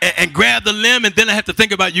and grab the limb. And then I have to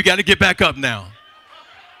think about you got to get back up now.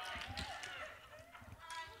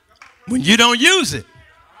 When you don't use it,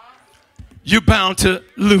 you're bound to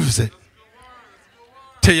lose it.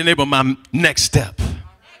 Tell your neighbor, my next step.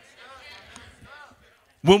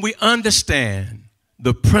 When we understand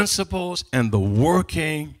the principles and the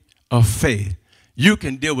working of faith, you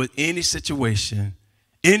can deal with any situation,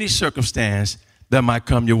 any circumstance that might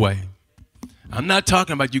come your way. I'm not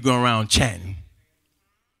talking about you going around chanting.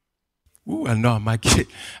 Ooh, I know I might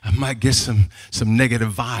get some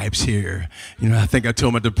negative vibes here. I think I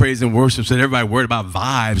told them at the praise and worship, said everybody worried about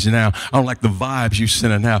vibes now. I don't like the vibes you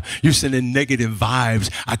sending out. You sending negative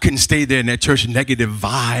vibes. I couldn't stay there in that church, negative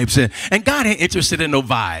vibes. And God ain't interested in no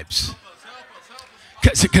vibes.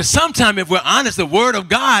 Because sometimes, if we're honest, the word of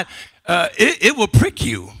God, it will prick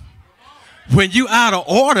you. When you out of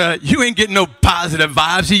order, you ain't getting no positive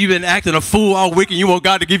vibes. You've been acting a fool all week and you want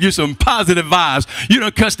God to give you some positive vibes. You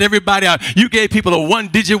done cussed everybody out. You gave people a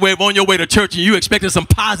 1-digit wave on your way to church and you expected some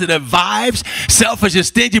positive vibes. Selfish and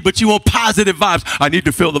stingy, but you want positive vibes. I need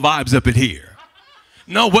to feel the vibes up in here.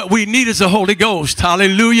 No, what we need is the Holy Ghost.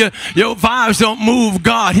 Hallelujah. Your vibes don't move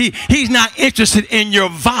God. He's not interested in your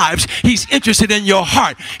vibes. He's interested in your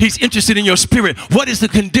heart. He's interested in your spirit. What is the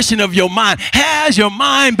condition of your mind? Has your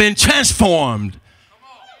mind been transformed?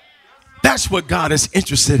 That's what God is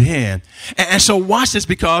interested in. And so watch this,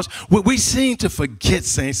 because we seem to forget,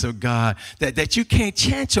 saints of God, that you can't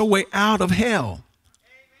chant your way out of hell.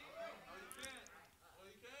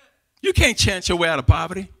 You can't chant your way out of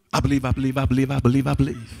poverty. I believe.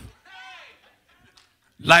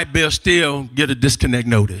 Light bill still get a disconnect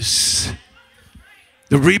notice.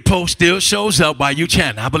 The repost still shows up while you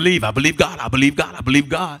chant, I believe God, I believe God, I believe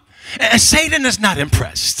God. And Satan is not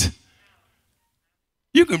impressed.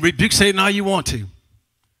 You can rebuke Satan all you want to.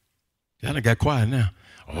 Y'all done got quiet now.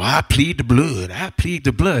 Oh, I plead the blood. I plead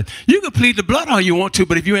the blood. You can plead the blood all you want to,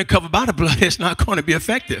 but if you ain't covered by the blood, it's not going to be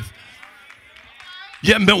effective.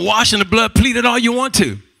 You haven't been washing the blood, plead it all you want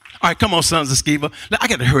to. All right, come on, sons of Sceva. I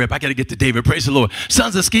got to hurry up. I got to get to David. Praise the Lord.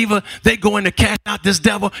 Sons of Sceva, they go in to cast out this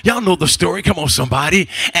devil. Y'all know the story. Come on, somebody.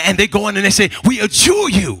 And they go in and they say, we adjure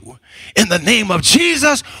you in the name of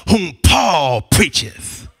Jesus, whom Paul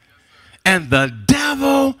preacheth. And the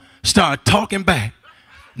devil started talking back.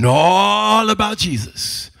 Know all about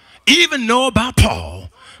Jesus. Even know about Paul.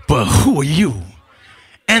 But who are you?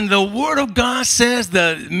 And the word of God says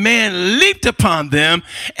the man leaped upon them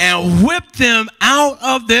and whipped them out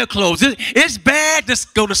of their clothes. It's bad to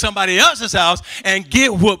go to somebody else's house and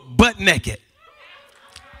get whooped butt naked.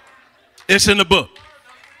 It's in the book.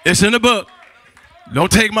 It's in the book.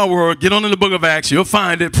 Don't take my word. Get on in the book of Acts. You'll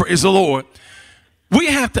find it. Praise the Lord. We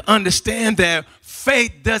have to understand that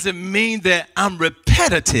faith doesn't mean that I'm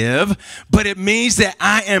repetitive, but it means that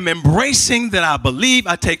I am embracing that I believe,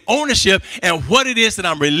 I take ownership, and what it is that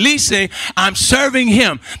I'm releasing, I'm serving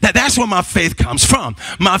him. That's where my faith comes from.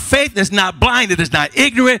 My faith is not blind, it is not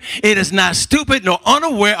ignorant, it is not stupid, nor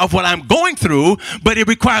unaware of what I'm going through, but it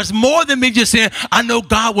requires more than me just saying, I know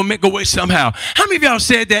God will make a way somehow. How many of y'all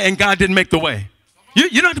said that and God didn't make the way? You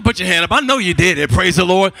don't have to put your hand up. I know you did it. Praise the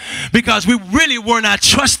Lord. Because we really were not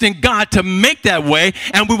trusting God to make that way.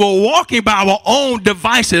 And we were walking by our own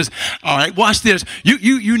devices. All right, watch this.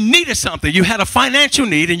 You needed something. You had a financial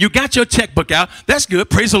need and you got your checkbook out. That's good.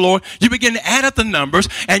 Praise the Lord. You begin to add up the numbers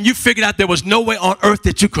and you figured out there was no way on earth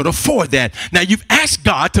that you could afford that. Now you've asked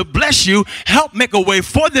God to bless you, help make a way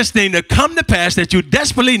for this thing to come to pass that you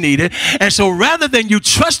desperately needed. And so rather than you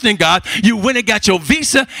trusting God, you went and got your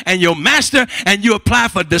Visa and your Master and you apply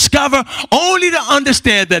for Discover, only to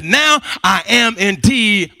understand that now I am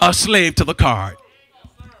indeed a slave to the card.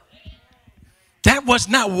 That was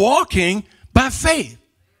not walking by faith.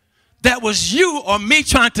 That was you or me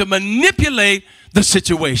trying to manipulate the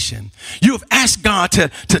situation. You've asked God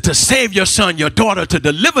to save your son, your daughter, to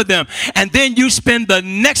deliver them, and then you spend the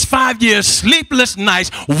next 5 years sleepless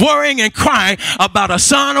nights worrying and crying about a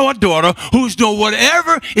son or a daughter who's doing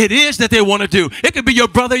whatever it is that they want to do. It could be your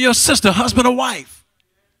brother, your sister, husband or wife.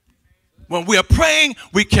 When we are praying,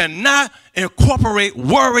 we cannot incorporate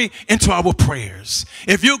worry into our prayers.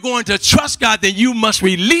 If you're going to trust God, then you must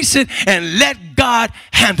release it and let God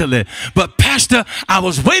handle it. But Pastor, I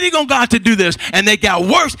was waiting on God to do this and they got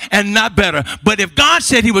worse and not better. But if God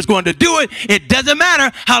said he was going to do it, it doesn't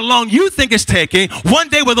matter how long you think it's taking. One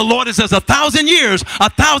day with the Lord is as 1,000 years.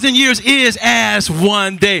 1,000 years is as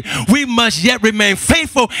one day. We must yet remain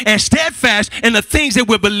faithful and steadfast in the things that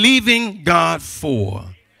we're believing God for.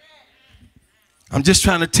 I'm just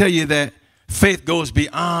trying to tell you that faith goes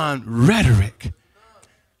beyond rhetoric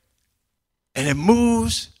and it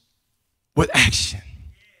moves with action.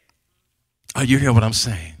 Are you hearing what I'm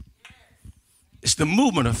saying? It's the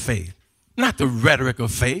movement of faith, not the rhetoric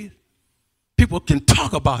of faith. People can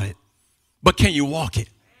talk about it, but can you walk it?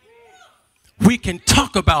 We can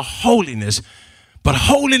talk about holiness, but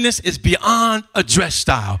holiness is beyond a dress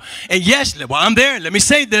style. And yes, while I'm there, let me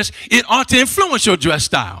say this, it ought to influence your dress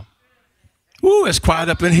style. Ooh, it's quiet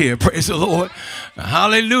up in here. Praise the Lord.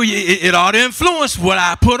 Hallelujah. It ought to influence what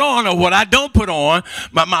I put on or what I don't put on.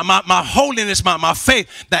 My holiness, my faith,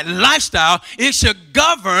 that lifestyle, it should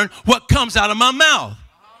govern what comes out of my mouth.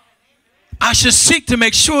 I should seek to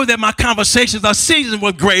make sure that my conversations are seasoned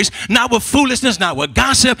with grace, not with foolishness, not with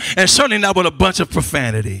gossip, and certainly not with a bunch of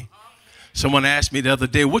profanity. Someone asked me the other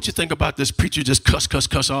day, what you think about this preacher just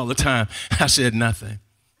cuss all the time? I said nothing.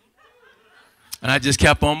 And I just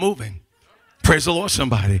kept on moving. Praise the Lord,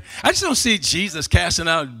 somebody. I just don't see Jesus casting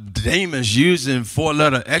out demons using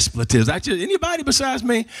 4-letter expletives. Anybody besides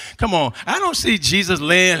me? Come on. I don't see Jesus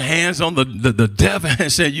laying hands on the devil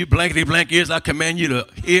and saying, you blankety blank ears, I command you to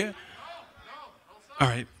hear. All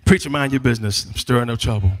right, preacher, mind your business. I'm stirring up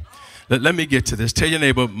trouble. Let me get to this. Tell your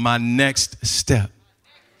neighbor, my next step.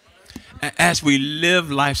 As we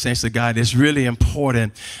live life, saints of God, it's really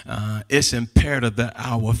important. It's imperative that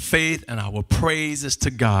our faith and our praises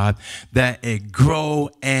to God, that it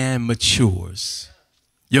grow and matures.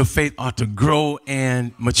 Your faith ought to grow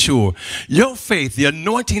and mature. Your faith, the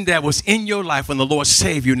anointing that was in your life when the Lord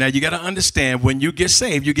saved you. Now, you got to understand, when you get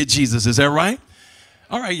saved, you get Jesus. Is that right?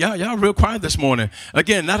 All right, y'all real quiet this morning.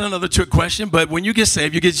 Again, not another trick question, but when you get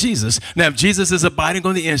saved, you get Jesus. Now, if Jesus is abiding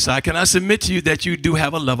on the inside, can I submit to you that you do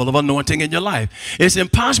have a level of anointing in your life? It's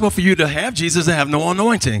impossible for you to have Jesus and have no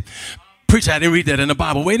anointing. Preacher, I didn't read that in the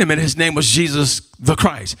Bible. Wait a minute. His name was Jesus the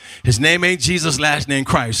Christ. His name ain't Jesus, last name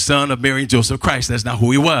Christ, son of Mary and Joseph Christ. That's not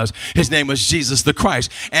who he was. His name was Jesus the Christ.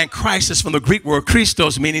 And Christ is from the Greek word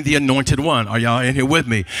Christos, meaning the anointed one. Are y'all in here with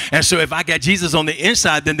me? And so if I got Jesus on the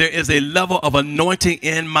inside, then there is a level of anointing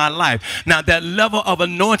in my life. Now, that level of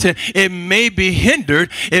anointing, it may be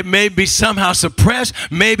hindered. It may be somehow suppressed.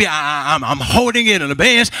 Maybe I'm holding it in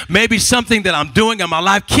abeyance. Maybe something that I'm doing in my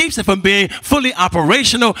life keeps it from being fully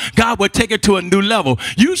operational. God would take it to a new level.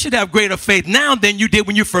 You should have greater faith now than you did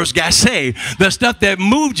when you first got saved. The stuff that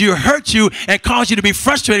moved you, hurt you, and caused you to be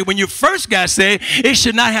frustrated when you first got saved, it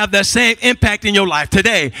should not have that same impact in your life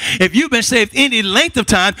today. If you've been saved any length of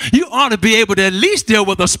time, you ought to be able to at least deal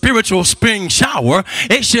with a spiritual spring shower.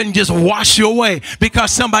 It shouldn't just wash you away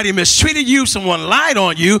because somebody mistreated you, someone lied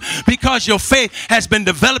on you, because your faith has been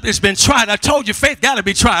developed, it's been tried. I told you faith got to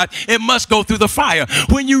be tried. It must go through the fire.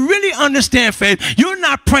 When you really understand faith, you're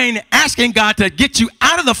not praying, asking God to get you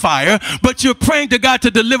out of the fire, but you're praying to God to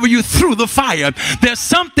deliver you through the fire. There's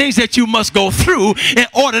some things that you must go through in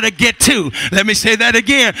order to get to. Let me say that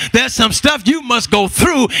again. There's some stuff you must go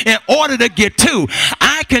through in order to get to.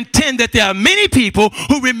 I contend that there are many people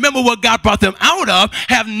who remember what God brought them out of,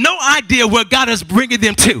 have no idea where God is bringing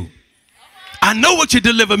them to. I know what you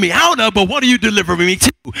deliver me out of, but what are you delivering me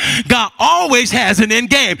to? God always has an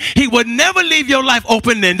end game. He would never leave your life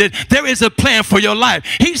open-ended. There is a plan for your life.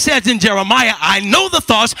 He says in Jeremiah, I know the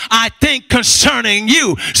thoughts I think concerning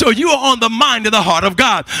you. So you are on the mind and the heart of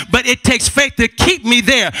God. But it takes faith to keep me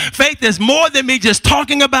there. Faith is more than me just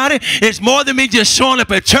talking about it. It's more than me just showing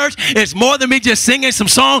up at church. It's more than me just singing some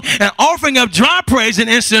song and offering up dry praise and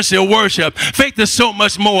insincere worship. Faith is so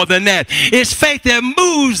much more than that. It's faith that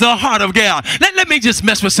moves the heart of God. Let me just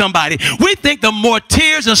mess with somebody. We think the more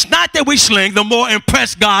tears and snot that we sling, the more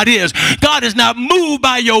impressed God is. God is not moved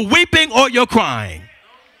by your weeping or your crying.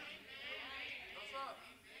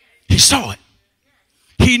 He saw it.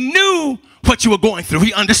 He knew what you were going through.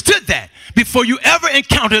 He understood that before you ever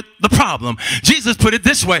encountered the problem. Jesus put it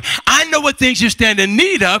this way: I know what things you stand in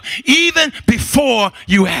need of even before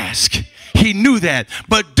you ask. He knew that.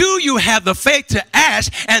 But do you have the faith to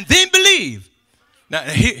ask and then believe? Now,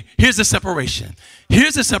 here's the separation.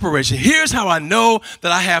 Here's the separation. Here's how I know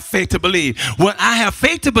that I have faith to believe. When I have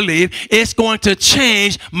faith to believe, it's going to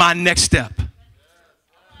change my next step.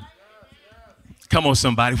 Come on,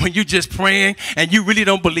 somebody. When you're just praying and you really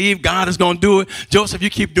don't believe God is going to do it, Joseph, you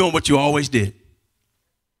keep doing what you always did.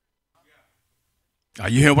 Are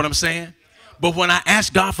you hearing what I'm saying? But when I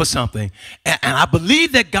ask God for something and I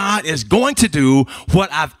believe that God is going to do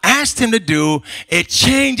what I've asked him to do, it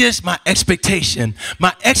changes my expectation.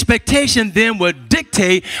 My expectation then will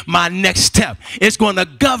dictate my next step. It's going to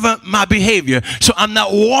govern my behavior. So I'm not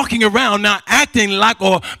walking around now acting like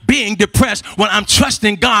or being depressed when I'm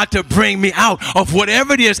trusting God to bring me out of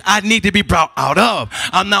whatever it is I need to be brought out of.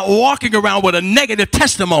 I'm not walking around with a negative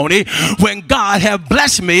testimony when God has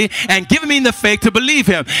blessed me and given me the faith to believe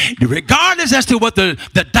him. Regardless as to what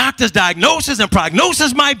the doctor's diagnosis and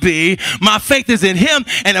prognosis might be, my faith is in him.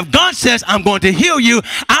 And if God says I'm going to heal you,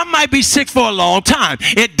 I might be sick for a long time.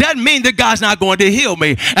 It doesn't mean that God's not going to heal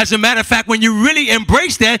me. As a matter of fact, when you really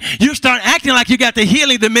embrace that, you start acting like you got the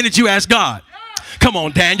healing the minute you ask God. Come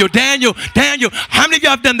on, Daniel. How many of y'all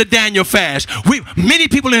have done the Daniel fast? Many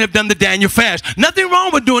people have done the Daniel fast. Nothing wrong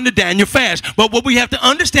with doing the Daniel fast. But what we have to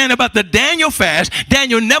understand about the Daniel fast,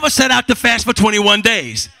 Daniel never set out to fast for 21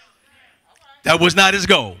 days. That was not his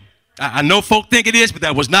goal. I know folk think it is, but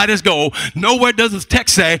that was not his goal. Nowhere does the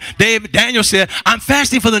text say, Daniel said, I'm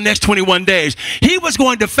fasting for the next 21 days. He was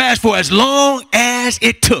going to fast for as long as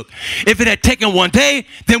it took. If it had taken 1 day,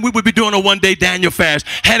 then we would be doing a 1-day Daniel fast.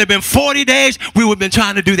 Had it been 40 days, we would have been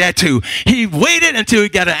trying to do that too. He waited until he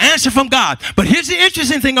got an answer from God. But here's the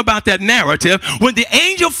interesting thing about that narrative. When the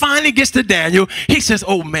angel finally gets to Daniel, he says,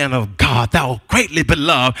 "Oh man of God, thou greatly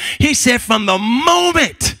beloved." He said, from the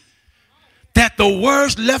moment that the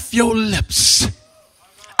words left your lips,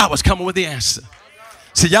 I was coming with the answer.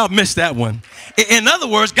 See, y'all missed that one. In other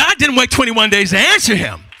words, God didn't wait 21 days to answer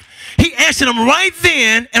him. He answered him right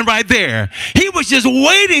then and right there. He was just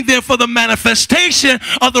waiting there for the manifestation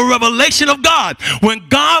of the revelation of God. When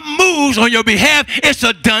God moves on your behalf, it's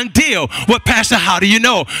a done deal. Well, Pastor, how do you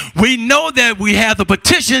know? We know that we have the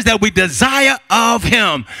petitions that we desire of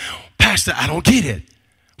him. Pastor, I don't get it.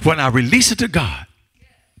 When I release it to God,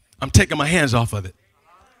 I'm taking my hands off of it.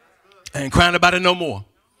 I ain't crying about it no more.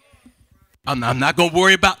 I'm not going to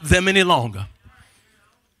worry about them any longer.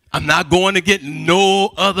 I'm not going to get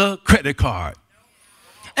no other credit card.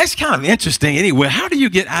 That's kind of interesting anyway. How do you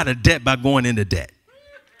get out of debt by going into debt?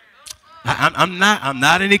 I'm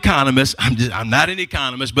not an economist. I'm not an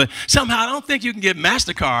economist, but somehow I don't think you can get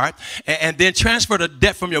MasterCard and then transfer the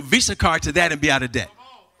debt from your Visa card to that and be out of debt.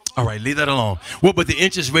 All right, leave that alone. Well, but the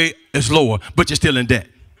interest rate is lower, but you're still in debt.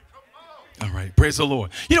 All right, praise the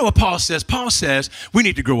Lord. You know what Paul says? Paul says we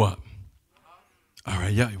need to grow up. All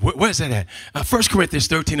right, yeah. Where's that at? 1 Corinthians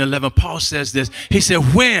 13:11, Paul says this. He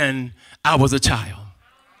said, when I was a child.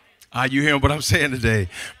 Are you hearing what I'm saying today?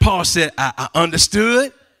 Paul said, I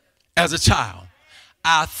understood as a child.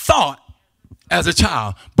 I thought as a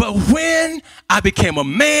child. But when I became a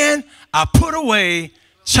man, I put away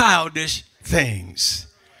childish things.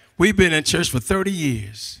 We've been in church for 30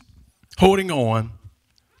 years, holding on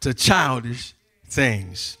to childish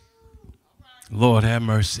things. Lord have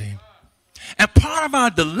mercy. And part of our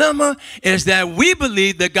dilemma is that we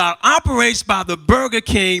believe that God operates by the Burger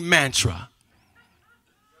King mantra.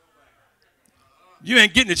 You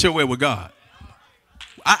ain't getting it your way with God.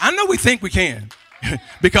 I know we think we can.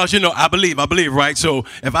 Because, I believe, right? So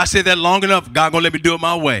if I say that long enough, God gonna let me do it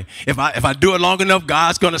my way. If I do it long enough,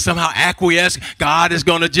 God's gonna somehow acquiesce. God is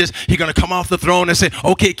gonna He's gonna come off the throne and say,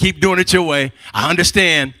 okay, keep doing it your way. I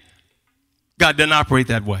understand. God doesn't operate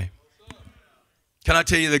that way. Can I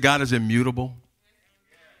tell you that God is immutable?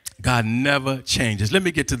 God never changes. Let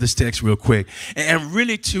me get to this text real quick. And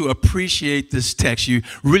really to appreciate this text, you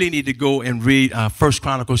really need to go and read 1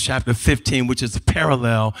 Chronicles chapter 15, which is a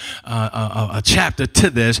parallel a chapter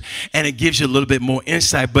to this, and it gives you a little bit more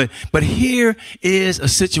insight. But here is a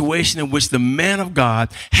situation in which the man of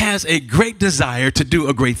God has a great desire to do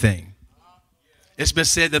a great thing. It's been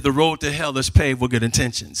said that the road to hell is paved with good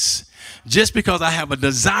intentions. Just because I have a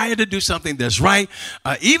desire to do something that's right,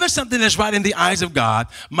 even something that's right in the eyes of God,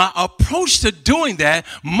 my approach to doing that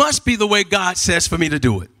must be the way God says for me to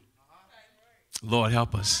do it. Lord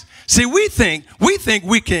help us. See, we think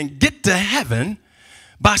we can get to heaven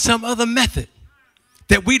by some other method,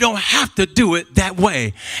 that we don't have to do it that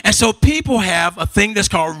way. And so people have a thing that's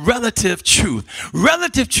called relative truth.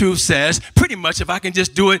 Relative truth says, pretty much, if I can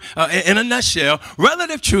just do it in a nutshell,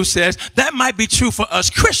 relative truth says that might be true for us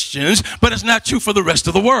Christians, but it's not true for the rest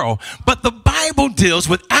of the world. But the Bible deals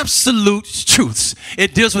with absolute truths.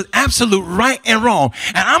 It deals with absolute right and wrong.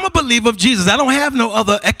 And I'm a believer of Jesus. I don't have no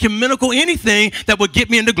other ecumenical anything that would get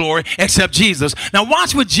me into glory except Jesus. Now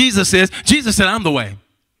watch what Jesus says. Jesus said, I'm the way.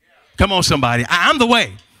 Come on, somebody. I'm the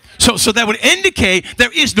way. So that would indicate there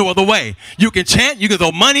is no other way. You can chant, you can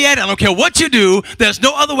throw money at it. I don't care what you do. There's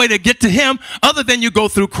no other way to get to him other than you go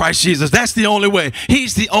through Christ Jesus. That's the only way.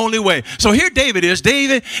 He's the only way. So here David is.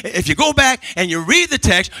 David, if you go back and you read the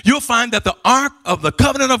text, you'll find that the Ark of the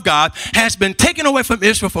Covenant of God has been taken away from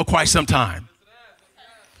Israel for quite some time.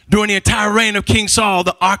 During the entire reign of King Saul,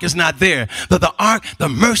 the ark is not there. The ark, the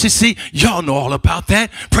mercy seat, y'all know all about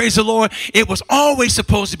that. Praise the Lord. It was always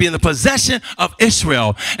supposed to be in the possession of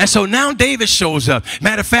Israel. And so now David shows up.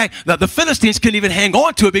 Matter of fact, the Philistines couldn't even hang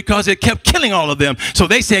on to it because it kept killing all of them. So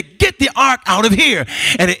they said, get the ark out of here.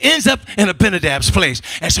 And it ends up in Abinadab's place.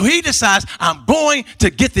 And so he decides, I'm going to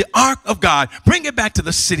get the ark of God, bring it back to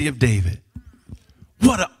the city of David.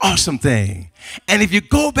 What an awesome thing. And if you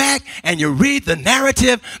go back and you read the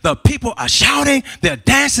narrative, the people are shouting, they're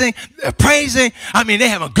dancing, they're praising. I mean, they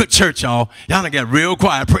have a good church, y'all. Y'all done get real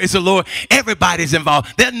quiet. Praise the Lord. Everybody's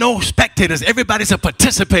involved. There are no spectators. Everybody's a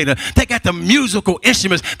participator. They got the musical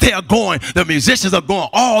instruments. They are going. The musicians are going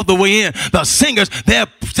all the way in. The singers, they're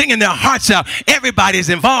singing their hearts out. Everybody's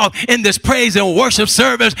involved in this praise and worship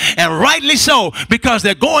service, and rightly so, because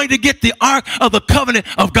they're going to get the Ark of the Covenant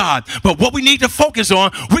of God. But what we need to focus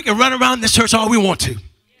on, we can run around this church all we want to.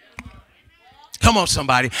 Come on,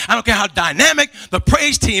 somebody. I don't care how dynamic the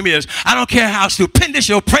praise team is. I don't care how stupendous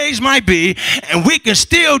your praise might be. And we can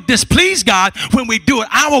still displease God when we do it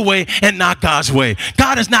our way and not God's way.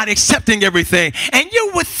 God is not accepting everything. And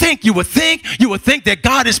you would think that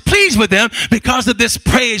God is pleased with them because of this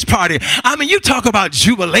praise party. I mean, you talk about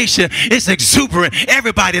jubilation. It's exuberant.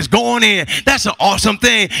 Everybody's going in. That's an awesome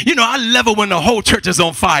thing. You know, I love it when the whole church is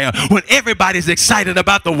on fire, when everybody's excited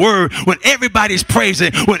about the word, when everybody's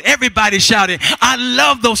praising, when everybody's shouting. I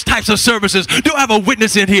love those types of services. Do I have a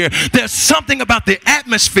witness in here? There's something about the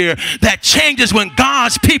atmosphere that changes when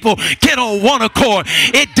God's people get on one accord.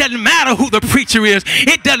 It doesn't matter who the preacher is.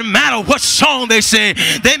 It doesn't matter what song they sing.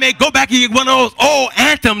 They may go back and get one of those old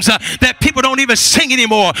anthems that people don't even sing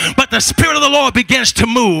anymore. But the Spirit of the Lord begins to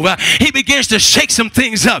move. He begins to shake some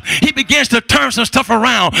things up. He begins to turn some stuff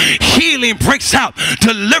around. Healing breaks out.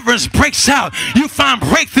 Deliverance breaks out. You find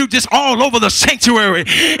breakthrough just all over the sanctuary.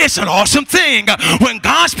 It's an awesome thing. thing when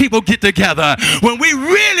God's people get together, when we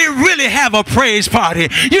really have a praise party.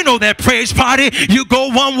 You know that praise party, you go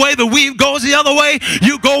one way, the weave goes the other way.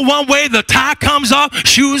 You go one way, the tie comes off,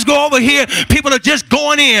 shoes go over here. People are just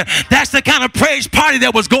going in. That's the kind of praise party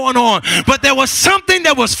that was going on. But there was something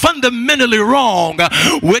that was fundamentally wrong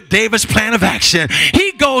with David's plan of action.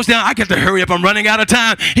 He goes down. I get to hurry up. I'm running out of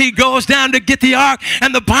time. He goes down to get the ark,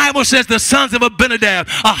 and the Bible says the sons of Abinadab,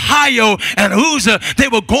 Ahio and Uzzah, they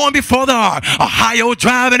were going before the ark. Ahio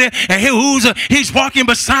driving it, and Uzzah, he's walking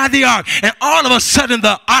beside the ark. And all of a sudden,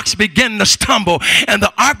 the ox begin to stumble, and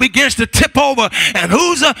the ark begins to tip over, and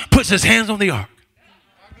Uzzah puts his hands on the ark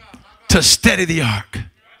to steady the ark.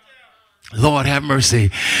 Lord have mercy.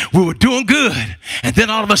 We were doing good, and then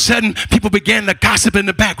all of a sudden people began to gossip in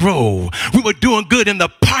the back row. We were doing good in the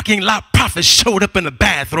parking lot. Prophets showed up in the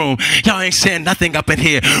bathroom. Y'all ain't saying nothing up in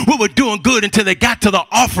here. We were doing good until they got to the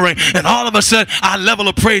offering, and all of a sudden our level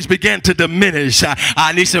of praise began to diminish.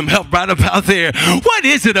 I need some help right about there. What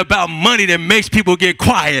is it about money that makes people get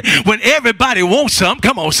quiet when everybody wants something?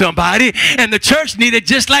 Come on, somebody. And the church needs it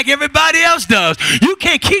just like everybody else does. You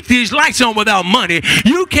can't keep these lights on without money.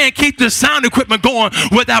 You can't keep the sound equipment going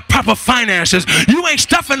without proper finances. You ain't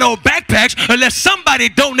stuffing no backpacks unless somebody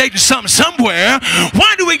donating something somewhere.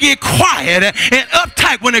 Why do we get quiet and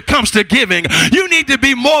uptight when it comes to giving? You need to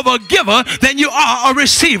be more of a giver than you are a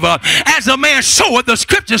receiver. As a man soweth, the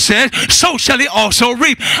scripture says, so shall he also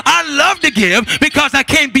reap. I love to give because I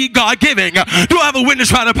can't be God giving. Do I have a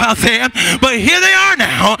witness right about there? But here they are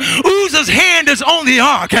now. Uzzah's hand is on the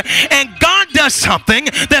ark, and God does something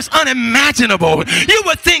that's unimaginable. You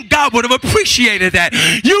would think God would have appreciated that.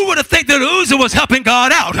 You would have think that Uzzah was helping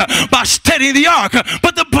God out by steadying the ark.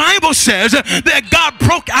 But the Bible says that God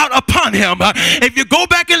broke out upon him. If you go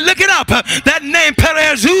back and look it up, that name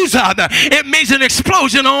Perez Uzzah, it means an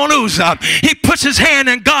explosion on Uzzah. He puts his hand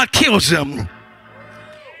and God kills him.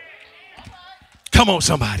 Come on,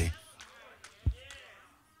 somebody.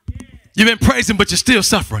 You've been praising, but you're still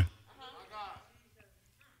suffering.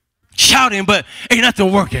 Shouting, but ain't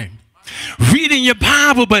nothing working. Reading your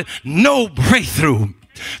Bible, but no breakthrough.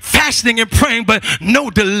 Fasting and praying, but no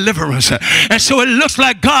deliverance. And so it looks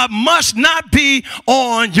like God must not be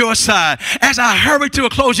on your side. As I hurry to a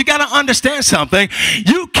close, you got to understand something.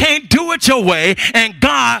 You can't do it your way and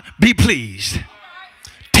God be pleased.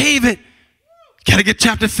 David, got to get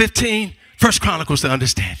chapter 15, 1 Chronicles to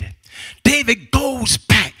understand it. David goes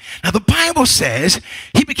back. Now the Bible says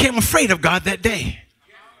he became afraid of God that day.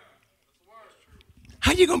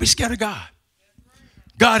 How are you going to be scared of God?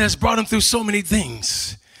 God has brought him through so many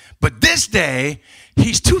things. But this day,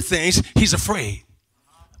 he's two things. He's afraid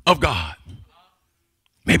of God.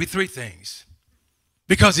 Maybe three things.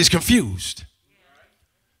 Because he's confused.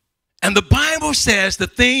 And the Bible says the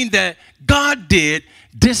thing that God did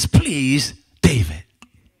displeased David.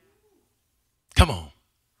 Come on.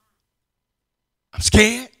 I'm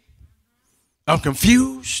scared. I'm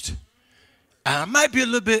confused. And I might be a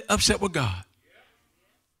little bit upset with God.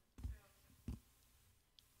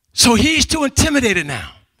 So he's too intimidated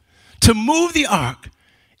now to move the ark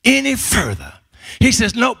any further. He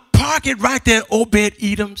says, no, park it right there at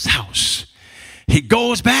Obed-Edom's house. He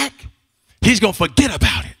goes back. He's going to forget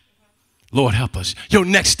about it. Lord, help us. Your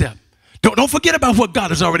next step. Don't forget about what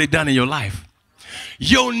God has already done in your life.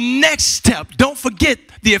 Your next step, don't forget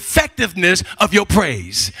the effectiveness of your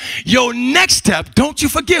praise. Your next step, don't you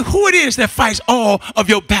forget who it is that fights all of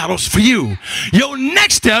your battles for you. Your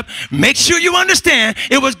next step, make sure you understand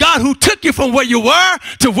it was God who took you from where you were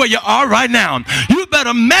to where you are right now. You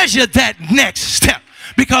better measure that next step.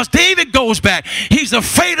 Because David goes back. He's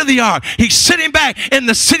afraid of the ark. He's sitting back in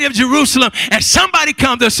the city of Jerusalem, and somebody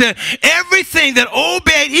comes and said, everything that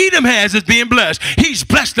Obed-Edom has is being blessed. He's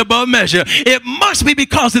blessed above measure. It must be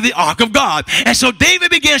because of the ark of God. And so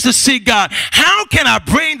David begins to seek God. How can I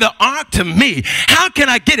bring the ark to me? How can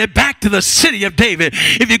I get it back to the city of David?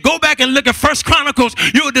 If you go back and look at 1 Chronicles,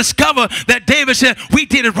 you'll discover that David said, we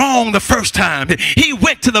did it wrong the first time. He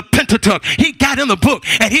went to the Pentateuch. He got in the book,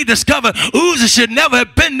 and he discovered Uzzah should never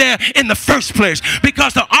have been there in the first place,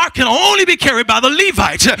 because the ark can only be carried by the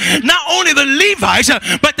Levites. Not only the Levites,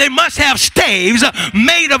 but they must have staves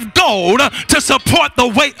made of gold to support the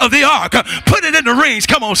weight of the ark. Put it in the rings.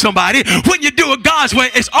 Come on, somebody. When you do it God's way,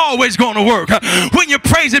 it's always going to work. When you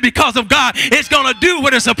praise it because of God, it's going to do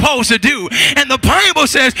what it's supposed to do. And the Bible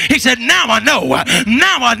says, he said, now I know.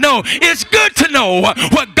 Now I know. It's good to know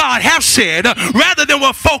what God has said rather than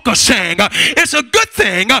what folk are saying. It's a good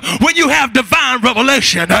thing when you have divine revelation.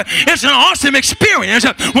 revelation. It's an awesome experience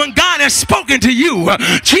when God has spoken to you.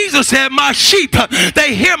 Jesus said, my sheep,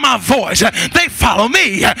 they hear my voice. They follow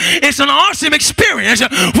me. It's an awesome experience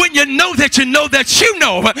when you know that you know that you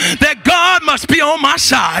know that God must be on my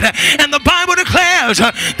side. And the Bible declares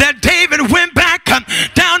that David went back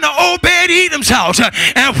down to Obed-Edom's house.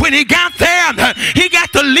 And when he got there, he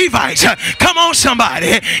got the Levites. Come on,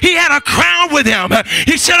 somebody. He had a crowd with him.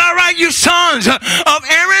 He said, all right, you sons of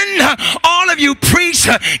Aaron, all of you priests,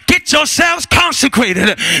 get yourselves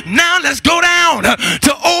consecrated. Now let's go down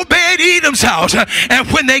to Obed-Edom's house. And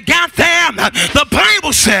when they got there, the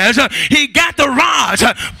Bible says he got the rods,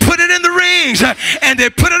 put it in the rings, and they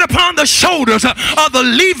put it upon the shoulders of the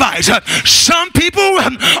Levites. Some people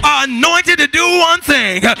are anointed to do one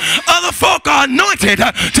thing. Other folk are anointed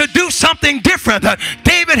to do something different.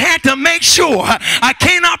 David had to make sure, I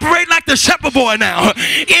can't operate like the shepherd boy now.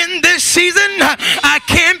 In this season, I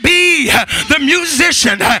can't be the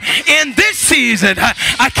musician. In this season,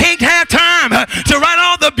 I can't have time to write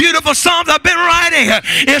all the beautiful songs I've been writing.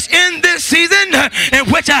 It's in this season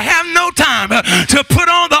in which I have no time to put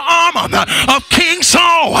on the armor of King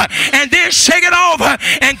Saul and then shake it off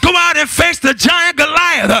and go out and face the giant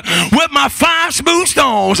Goliath with my 5 smooth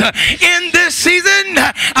stones. In this season,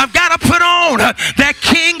 I've got to put on that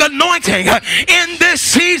king anointing. In this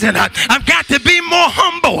season, I've got to be more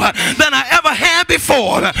humble than I ever had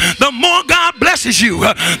before. The more God blesses you,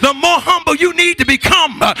 the more humble you need to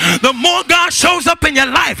become. The more God shows up in your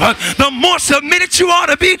life, the more submitted you ought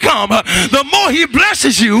to become. The more he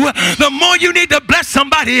blesses you, the more you need to bless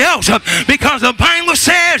somebody else. Because the Bible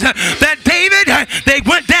says that David, they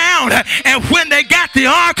went down, and when they got the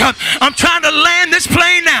ark, I'm trying to land this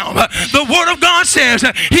plane now. The word of God says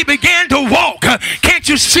he began to walk. Can't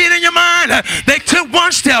you see it in your mind? They took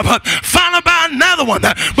one step, followed by another one,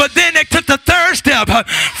 but then they took the 3rd step,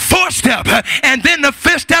 4th step, and then the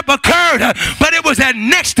 5th step occurred. But it was that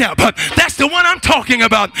next step. That's the one I'm talking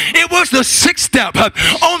about. It was the 6th step.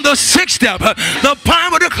 On the 6th step, the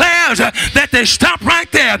Bible declares that they stopped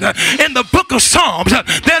right there. In the book of Psalms,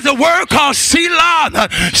 there's a word called Selah.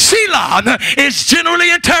 Selah is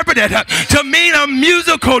generally interpreted to mean a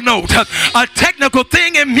musical note, a technical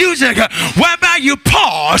thing in music whereby you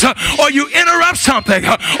pause or you interrupt something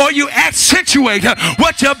or you accentuate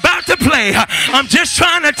what you're about to play. I'm just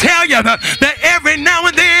trying to tell you that every now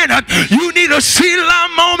and then you need a Selah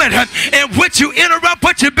moment in which you interrupt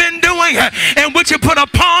what you've been doing, in which you put a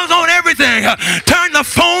pause on everything. Turn the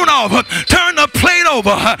phone off, turn the plate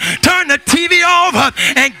over, turn the TV off,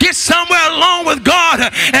 and get somewhere alone with God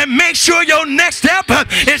and make sure your next step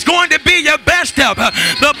is going to be your best step.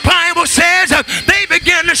 The Bible says they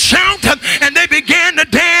began to shout and they began to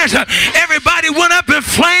dance. Everybody went up in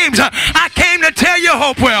flames. I came to tell you,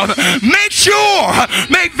 Hopewell,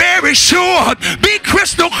 make very sure, be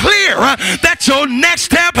crystal clear that your next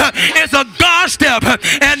step is a God step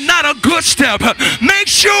and not a good step. Make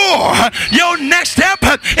sure your next step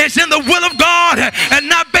is in the will of God and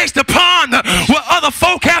not based upon what other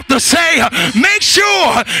folk have to say. Make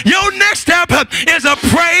sure your next step is a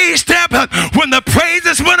praise step. When the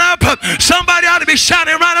praises went up, somebody ought to be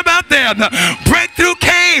shouting right about there. Breakthrough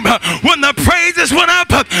came when the praises went up.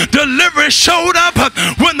 Deliverance showed up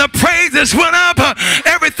when the praises went up.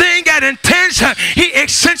 Everything got intense. He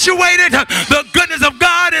accentuated the goodness of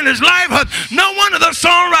God in his life. No wonder the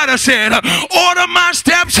songwriter said, order my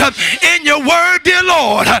steps in your word, dear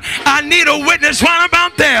Lord. I need a witness right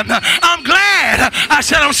about there. I'm glad. I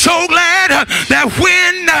said, I'm so glad that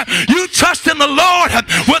when you trust in the Lord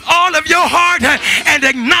with all of your heart and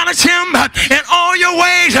acknowledge him in all your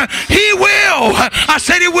ways, he will. I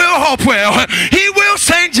said he will, Hopewell. He will,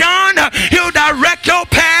 St. John. He'll direct your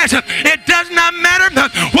path. It does not matter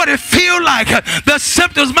what it feels like. The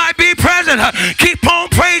symptoms might be present. Keep on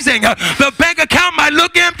praising. The bank account might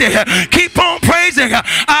look empty. Keep on praising.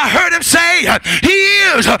 I heard him say he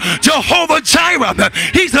is Jehovah Jireh.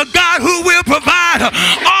 He's a God who will provide.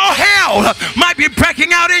 All hell might be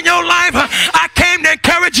breaking out in your life. I came to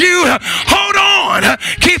encourage you. Hold on.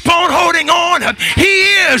 Keep on holding on. He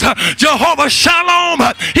is Jehovah Shalom.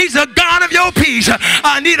 He's the God of your peace.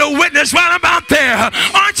 I need a witness right about there.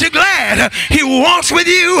 Aren't you glad he walks with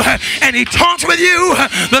you and he talks with you?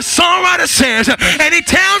 The songwriter says, and he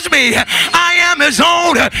tells me I am his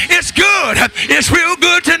own. It's good. It's real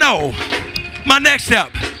good to know. My next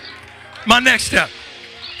step. My next step.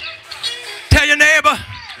 Tell your neighbor,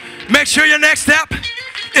 make sure your next step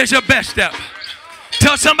is your best step.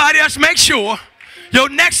 Tell somebody else, make sure your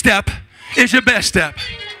next step is your best step.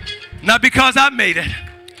 Not because I made it,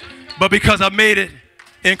 but because I made it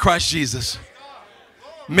in Christ Jesus.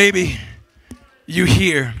 Maybe you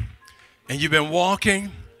here and you've been walking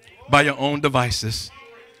by your own devices,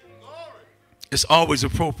 it's always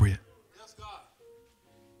appropriate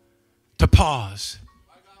to pause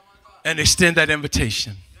and extend that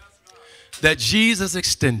invitation that Jesus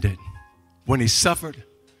extended when he suffered,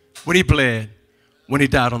 when he bled, when he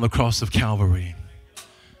died on the cross of Calvary.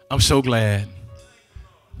 I'm so glad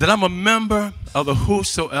that I'm a member of the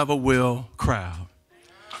whosoever will crowd.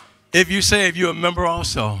 If you're a member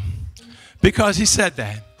also, because he said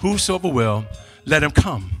that, whosoever will, let him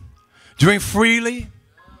come. Drink freely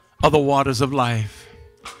of the waters of life.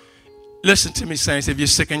 Listen to me, saints, if you're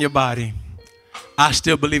sick in your body, I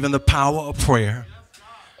still believe in the power of prayer.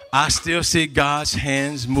 I still see God's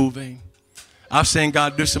hands moving. I've seen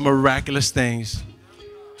God do some miraculous things.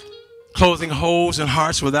 Closing holes in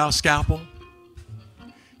hearts without scalpel.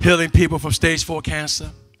 Healing people from stage 4 cancer.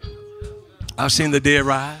 I've seen the dead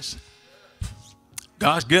rise.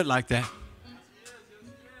 God's good like that.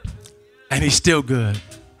 And he's still good.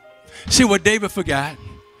 See, what David forgot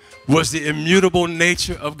was the immutable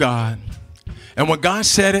nature of God. And when God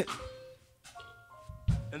said it,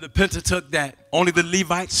 and the Pentateuch, that only the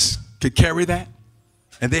Levites could carry that,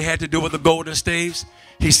 and they had to do with the golden staves,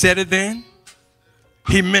 he said it then.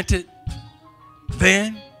 He meant it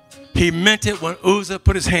then. He meant it when Uzzah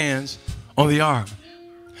put his hands on the ark.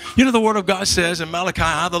 You know, the word of God says in Malachi,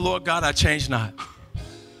 I, the Lord God, I change not.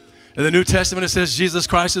 In the New Testament, it says Jesus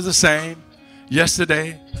Christ is the same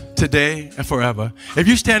yesterday, today, and forever. If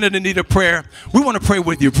you stand in the need of prayer, we want to pray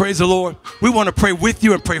with you. Praise the Lord. We want to pray with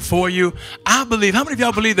you and pray for you. I believe, how many of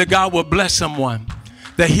y'all believe that God will bless someone,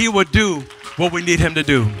 that he will do what we need him to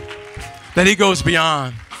do, that he goes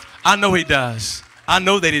beyond? I know he does. I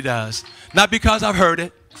know that he does. Not because I've heard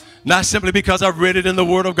it, not simply because I've read it in the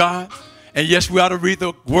Word of God. And yes, we ought to read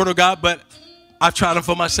the Word of God, but I've tried them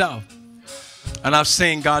for myself. And I've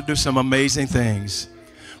seen God do some amazing things.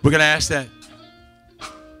 We're going to ask that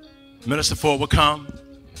Minister Ford will come.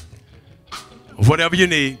 Whatever you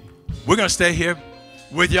need, we're going to stay here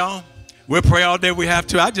with y'all. We'll pray all day we have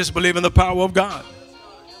to. I just believe in the power of God.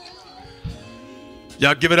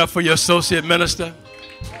 Y'all give it up for your associate minister.